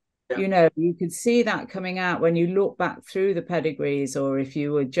you? Yeah. You know, you could see that coming out when you look back through the pedigrees, or if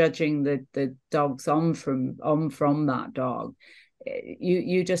you were judging the dogs on from that dog.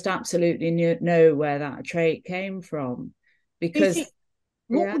 You just absolutely know where that trait came from. Because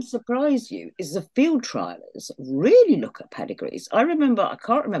what would surprise you is the field trialers really look at pedigrees. I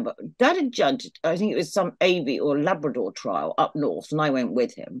can't remember, Dad had judged, I think it was some AV or Labrador trial up north, and I went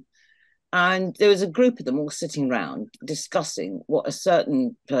with him. And there was a group of them all sitting around discussing what a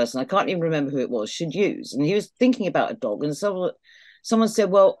certain person, I can't even remember who it was, should use. And he was thinking about a dog, and someone said,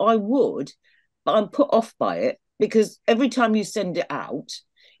 well, I would, but I'm put off by it, because every time you send it out,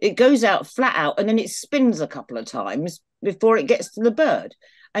 it goes out flat out and then it spins a couple of times before it gets to the bird.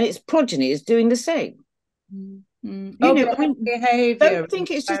 And its progeny is doing the same. You know, don't think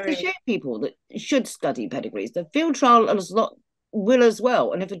it's just the show people that should study pedigrees. The field trialers will as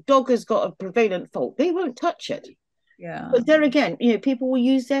well. And if a dog has got a prevalent fault, they won't touch it. Yeah. But there again, you know, people will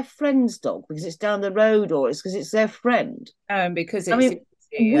use their friend's dog because it's down the road, or it's because it's their friend. And because it's... I mean,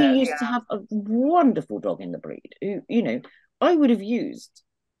 we used to have a wonderful dog in the breed who, you know, I would have used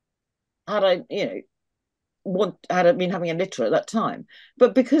had I, you know, had I been having a litter at that time.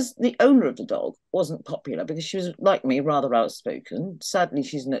 But because the owner of the dog wasn't popular, because she was, like me, rather outspoken, sadly,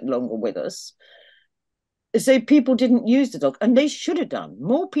 she's no longer with us. So people didn't use the dog, and they should have done.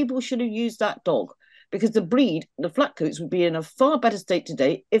 More people should have used that dog, because the breed, the flatcoats, would be in a far better state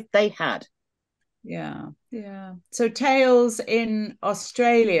today if they had. Yeah. So tails in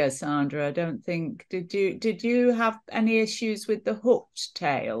Australia, Sandra, I don't think, did you have any issues with the hooked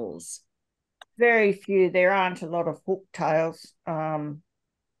tails? Very few. There aren't a lot of hooked tails.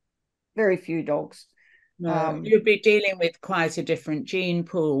 Very few dogs. No, you'll be dealing with quite a different gene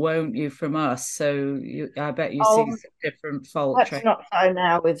pool, won't you, from us? So I bet you see some different fault traits. That's not so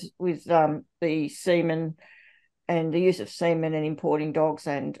now with the semen and the use of semen and importing dogs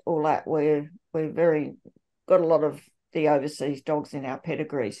and all that. We're got a lot of the overseas dogs in our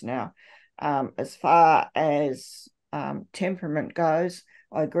pedigrees now. As far as temperament goes,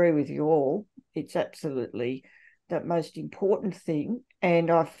 I agree with you all. It's absolutely the most important thing.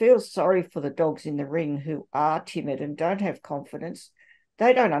 And I feel sorry for the dogs in the ring who are timid and don't have confidence.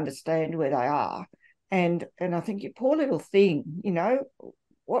 They don't understand where they are. And I think, you poor little thing, you know,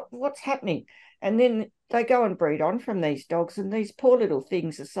 what's happening? And then they go and breed on from these dogs, and these poor little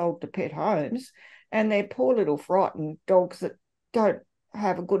things are sold to pet homes, and they're poor little frightened dogs that don't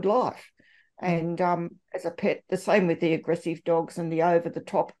have a good life. And as a pet, the same with the aggressive dogs and the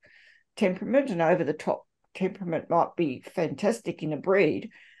over-the-top temperament. And over-the-top temperament might be fantastic in a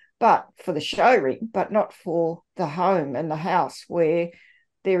breed, but for the show ring, but not for the home and the house where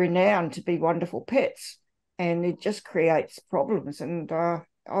they're renowned to be wonderful pets. And it just creates problems. And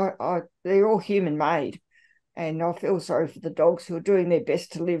they're all human-made. And I feel sorry for the dogs who are doing their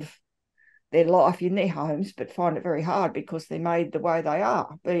best to live their life in their homes, but find it very hard because they're made the way they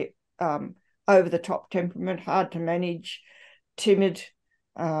are. But over-the-top temperament, hard to manage, timid,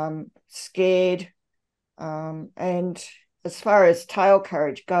 scared. And as far as tail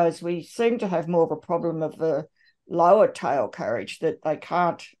carriage goes, we seem to have more of a problem of the lower tail carriage, that they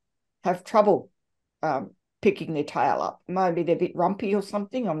can't have trouble picking their tail up. Maybe they're a bit rumpy or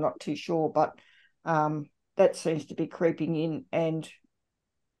something, I'm not too sure, but that seems to be creeping in, and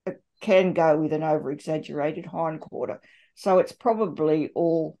it can go with an over-exaggerated hindquarter. So it's probably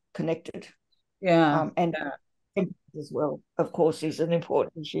all connected. Yeah. And as well, of course, is an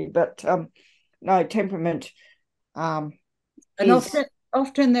important issue. But no, temperament and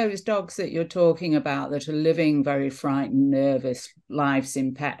often those dogs that you're talking about that are living very frightened, nervous lives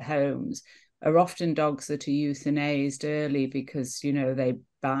in pet homes are often dogs that are euthanized early because, you know, they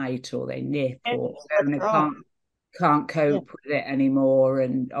bite or they nip or can't cope with it anymore.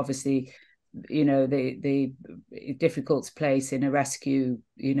 And obviously, you know, the difficult to place in a rescue,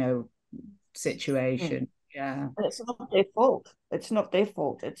 you know, situation. Yeah. And it's not their fault. It's not their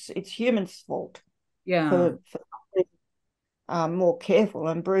fault. It's humans' fault. Yeah. For being more careful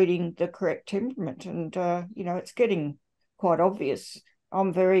and breeding the correct temperament. And, you know, it's getting quite obvious.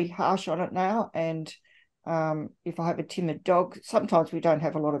 I'm very harsh on it now. And if I have a timid dog, sometimes we don't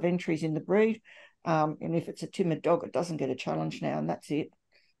have a lot of entries in the breed. And if it's a timid dog, it doesn't get a challenge now, and that's it.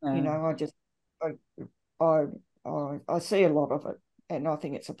 You know, I see a lot of it, and I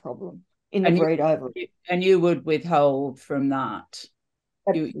think it's a problem in the breed overall. And you would withhold from that.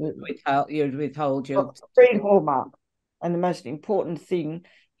 Absolutely. You'd withhold your breed hallmark. And the most important thing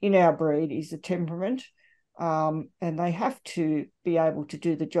in our breed is the temperament. And they have to be able to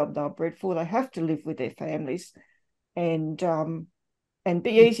do the job they're bred for. They have to live with their families and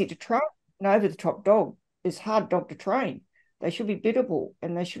be easy to train. An over-the-top dog is a hard dog to train. They should be biddable,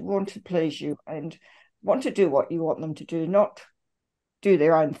 and they should want to please you and want to do what you want them to do, not do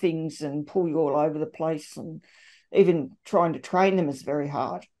their own things and pull you all over the place. And even trying to train them is very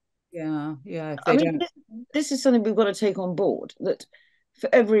hard. Yeah. I mean, this is something we've got to take on board, that for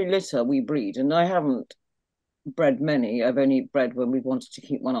every litter we breed, and I haven't bred many, I've only bred when we wanted to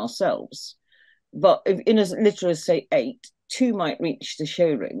keep one ourselves. But if in a litter of, say, 8, 2 might reach the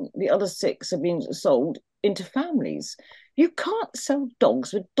show ring, the other 6 are being sold into families. You can't sell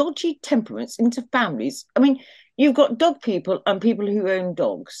dogs with dodgy temperaments into families. I mean, you've got dog people and people who own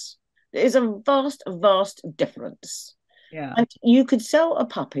dogs. There is a vast, vast difference. Yeah. And you could sell a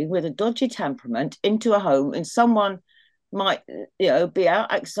puppy with a dodgy temperament into a home, and someone might, you know, be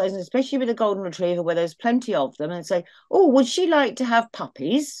out exercising, especially with a golden retriever where there's plenty of them, and say, oh, would she like to have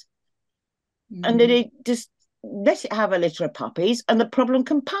puppies? And then they just let it have a litter of puppies, and the problem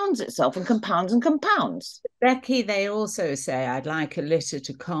compounds itself and compounds and compounds. Becky, they also say, I'd like a litter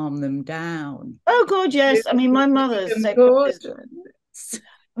to calm them down. Oh, God, yes. I mean, my mother's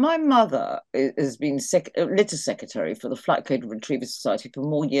my mother has been litter secretary for the Flat Golden Retriever Society for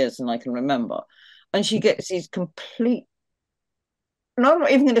more years than I can remember. And she gets these complete, and I'm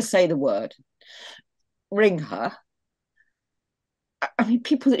not even going to say the word, ring her. I mean,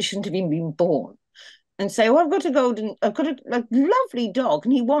 people that shouldn't have even been born, and say, oh, I've got a lovely dog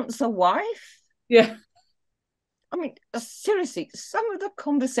and he wants a wife. Yeah. I mean, seriously, some of the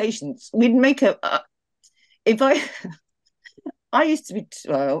conversations we'd make I used to be,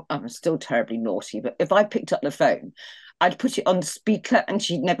 well, I'm still terribly naughty, but if I picked up the phone, I'd put it on the speaker and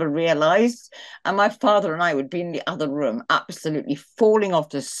she'd never realised. And my father and I would be in the other room, absolutely falling off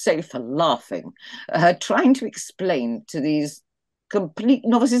the sofa, laughing, trying to explain to these complete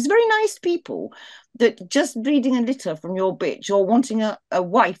novices, very nice people, that just breeding a litter from your bitch or wanting a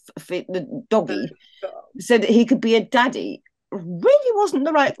wife for the doggy so that he could be a daddy really wasn't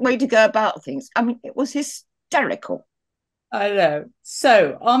the right way to go about things. I mean, it was hysterical. I know.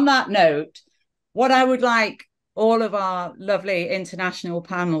 So on that note, what I would like all of our lovely international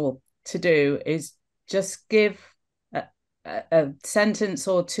panel to do is just give a sentence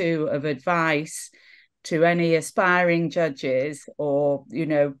or two of advice to any aspiring judges or, you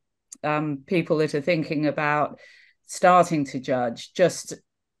know, people that are thinking about starting to judge, just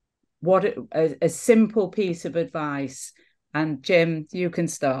what a simple piece of advice. And Jim, you can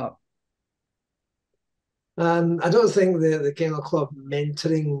start. I don't think the Kennel Club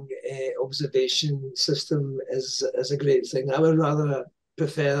mentoring observation system is a great thing. I would rather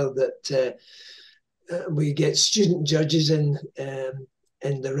prefer that we get student judges in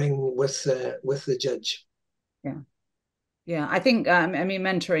the ring with the judge. Yeah. I think I mean,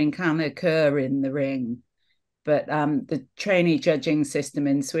 mentoring can occur in the ring, but the trainee judging system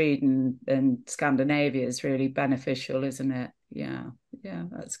in Sweden and Scandinavia is really beneficial, isn't it? Yeah,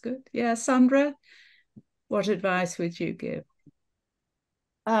 that's good. Yeah, Sandra, what advice would you give?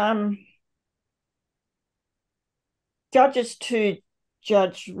 Judges to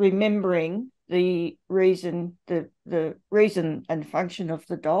judge, remembering the reason, the reason and function of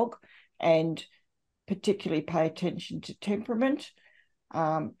the dog, and particularly pay attention to temperament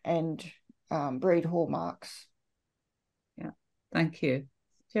and breed hallmarks. Yeah, thank you.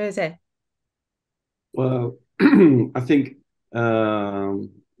 Jose? Well, I think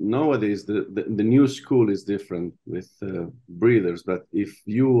nowadays the new school is different with breeders, but if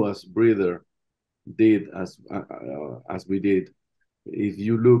you as breeder did as we did, if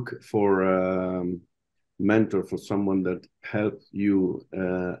you look for a mentor, for someone that helped you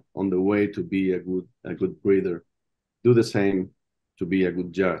on the way to be a good breeder, do the same to be a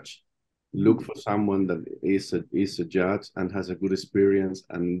good judge. Look for someone that is a judge and has a good experience,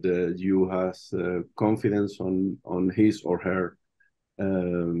 and you has confidence on his or her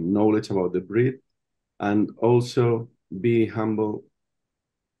knowledge about the breed, and also be humble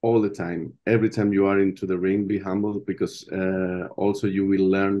all the time. Every time you are into the ring, be humble, because also you will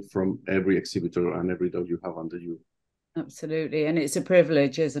learn from every exhibitor and every dog you have under you. Absolutely. And it's a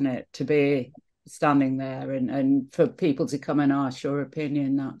privilege, isn't it, to be standing there and for people to come and ask your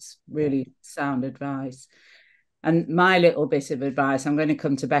opinion. That's really sound advice. And my little bit of advice, I'm going to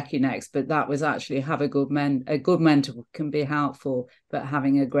come to Becky next, but that was actually have a good mentor can be helpful, but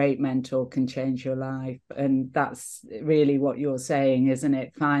having a great mentor can change your life. And that's really what you're saying, isn't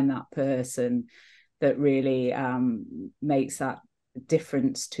it? Find that person that really makes that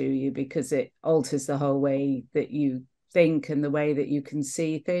difference to you, because it alters the whole way that you think and the way that you can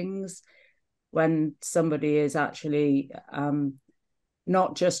see things. When somebody is actually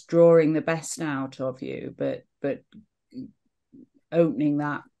not just drawing the best out of you, but opening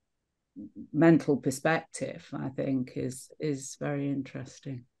that mental perspective, I think is very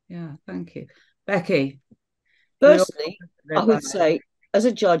interesting. Yeah, thank you. Becky? Firstly, I would say, as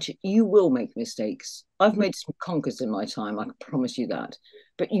a judge, you will make mistakes. I've made some conkers in my time, I can promise you that,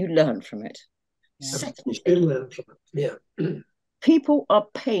 but you learn from it. Yeah. Secondly, you learn from it. Yeah. People are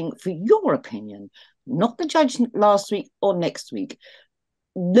paying for your opinion, not the judge last week or next week.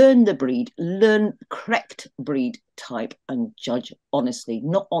 Learn the breed, learn correct breed type, and judge honestly,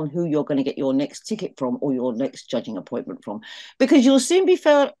 not on who you're going to get your next ticket from or your next judging appointment from, because you'll soon be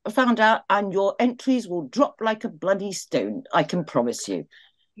found out and your entries will drop like a bloody stone, I can promise you.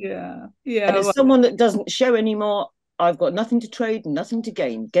 Yeah. And as someone that doesn't show anymore, I've got nothing to trade, nothing to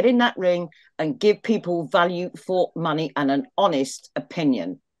gain. Get in that ring and give people value for money and an honest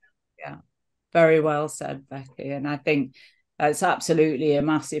opinion. Yeah, very well said, Becky. And I think it's absolutely a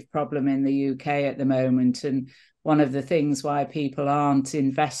massive problem in the UK at the moment. And one of the things why people aren't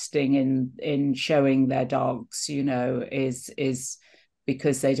investing in showing their dogs, you know, is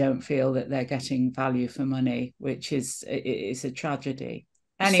because they don't feel that they're getting value for money, which is a tragedy.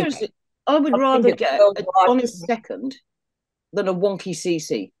 Anyway, seriously, I would rather get an honest second than a wonky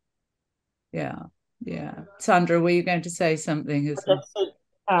CC. Yeah. Sandra, were you going to say something?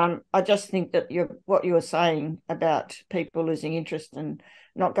 I just think that what you were saying about people losing interest and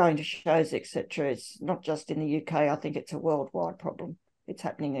not going to shows, etc., is not just in the UK. I think it's a worldwide problem. It's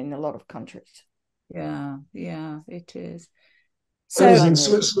happening in a lot of countries. Yeah, it is. So I was in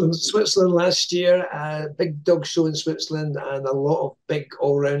Switzerland last year, a big dog show in Switzerland, and a lot of big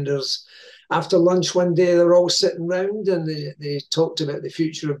all-rounders. After lunch one day, they were all sitting round and they talked about the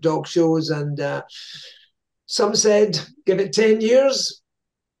future of dog shows, and some said, give it 10 years,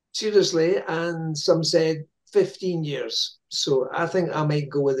 seriously, and some said 15 years. So I think I might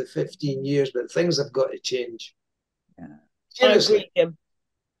go with the 15 years, but things have got to change. Yeah. Seriously.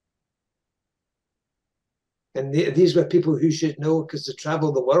 And these were people who should know, because they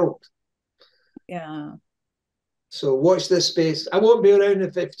travel the world. Yeah. So watch this space. I won't be around in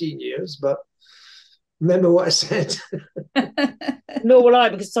 15 years, but remember what I said. Nor will I,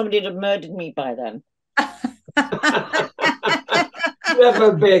 because somebody would have murdered me by then.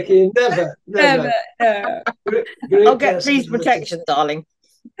 Never, Becky, never. No. Great I'll get police personality. protection, darling.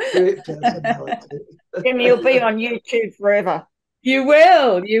 Great personality. Jim, you'll be on YouTube forever. You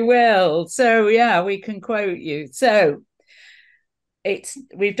will. So yeah, we can quote you. So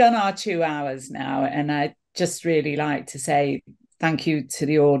we've done our 2 hours now, and I just really like to say thank you to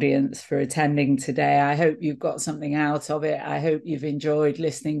the audience for attending today. I hope you've got something out of it. I hope you've enjoyed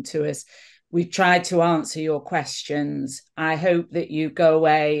listening to us. We've tried to answer your questions. I hope that you go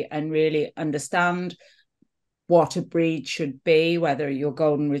away and really understand what a breed should be, whether you're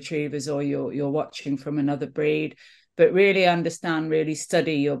golden retrievers or you're watching from another breed, but really understand, really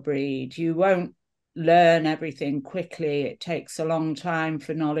study your breed. You won't learn everything quickly. It takes a long time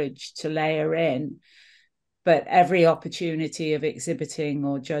for knowledge to layer in, but every opportunity of exhibiting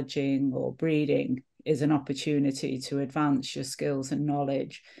or judging or breeding is an opportunity to advance your skills and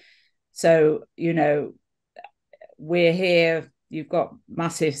knowledge. So, you know, we're here. You've got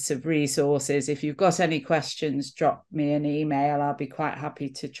masses of resources. If you've got any questions, drop me an email. I'll be quite happy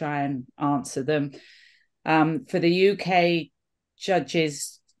to try and answer them. For the UK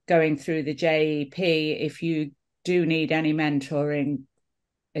judges going through the JEP, if you do need any mentoring,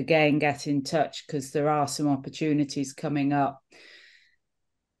 again, get in touch, because there are some opportunities coming up.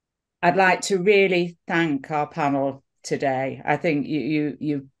 I'd like to really thank our panel today. I think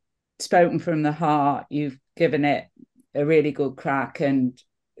you've spoken from the heart. You've given it a really good crack, and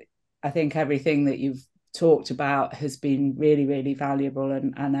I think everything that you've talked about has been really, really valuable,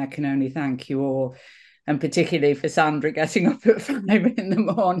 and I can only thank you all, and particularly for Sandra getting up at 5 in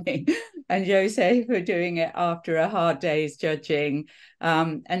the morning, and Jose for doing it after a hard day's judging.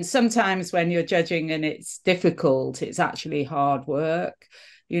 And sometimes when you're judging and it's difficult, it's actually hard work,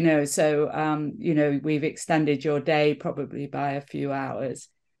 you know, so you know, we've extended your day probably by a few hours.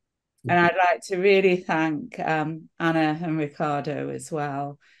 And I'd like to really thank Anna and Ricardo as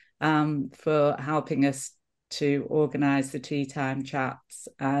well for helping us to organise the tea time chats.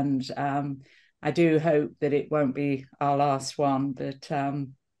 And I do hope that it won't be our last one, but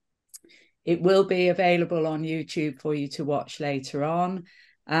it will be available on YouTube for you to watch later on.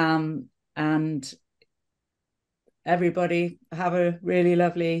 And everybody have a really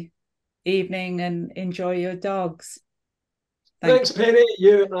lovely evening and enjoy your dogs. Thanks, Penny.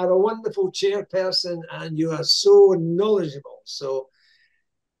 You are a wonderful chairperson and you are so knowledgeable. So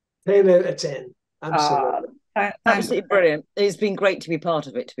 10 out of 10. Absolutely. Absolutely brilliant. It's been great to be part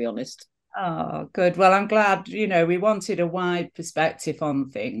of it, to be honest. Oh, good. Well, I'm glad, you know, we wanted a wide perspective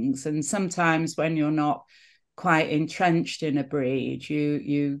on things. And sometimes when you're not quite entrenched in a breed,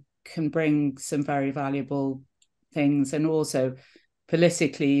 you can bring some very valuable things. And also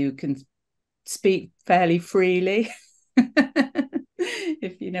politically, you can speak fairly freely.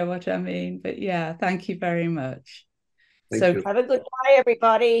 If you know what I mean. But yeah, thank you very much. Thank you. Have a good day,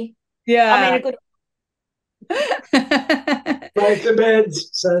 everybody. Yeah. I mean, a good Back to bed,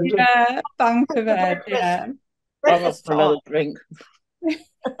 Sandra. Yeah, back to bed. Yeah. Almost another drink.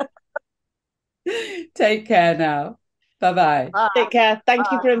 Take care now. Bye-bye. Take care.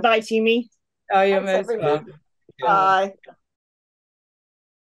 Thank you for inviting me. Oh, you're most welcome. Bye.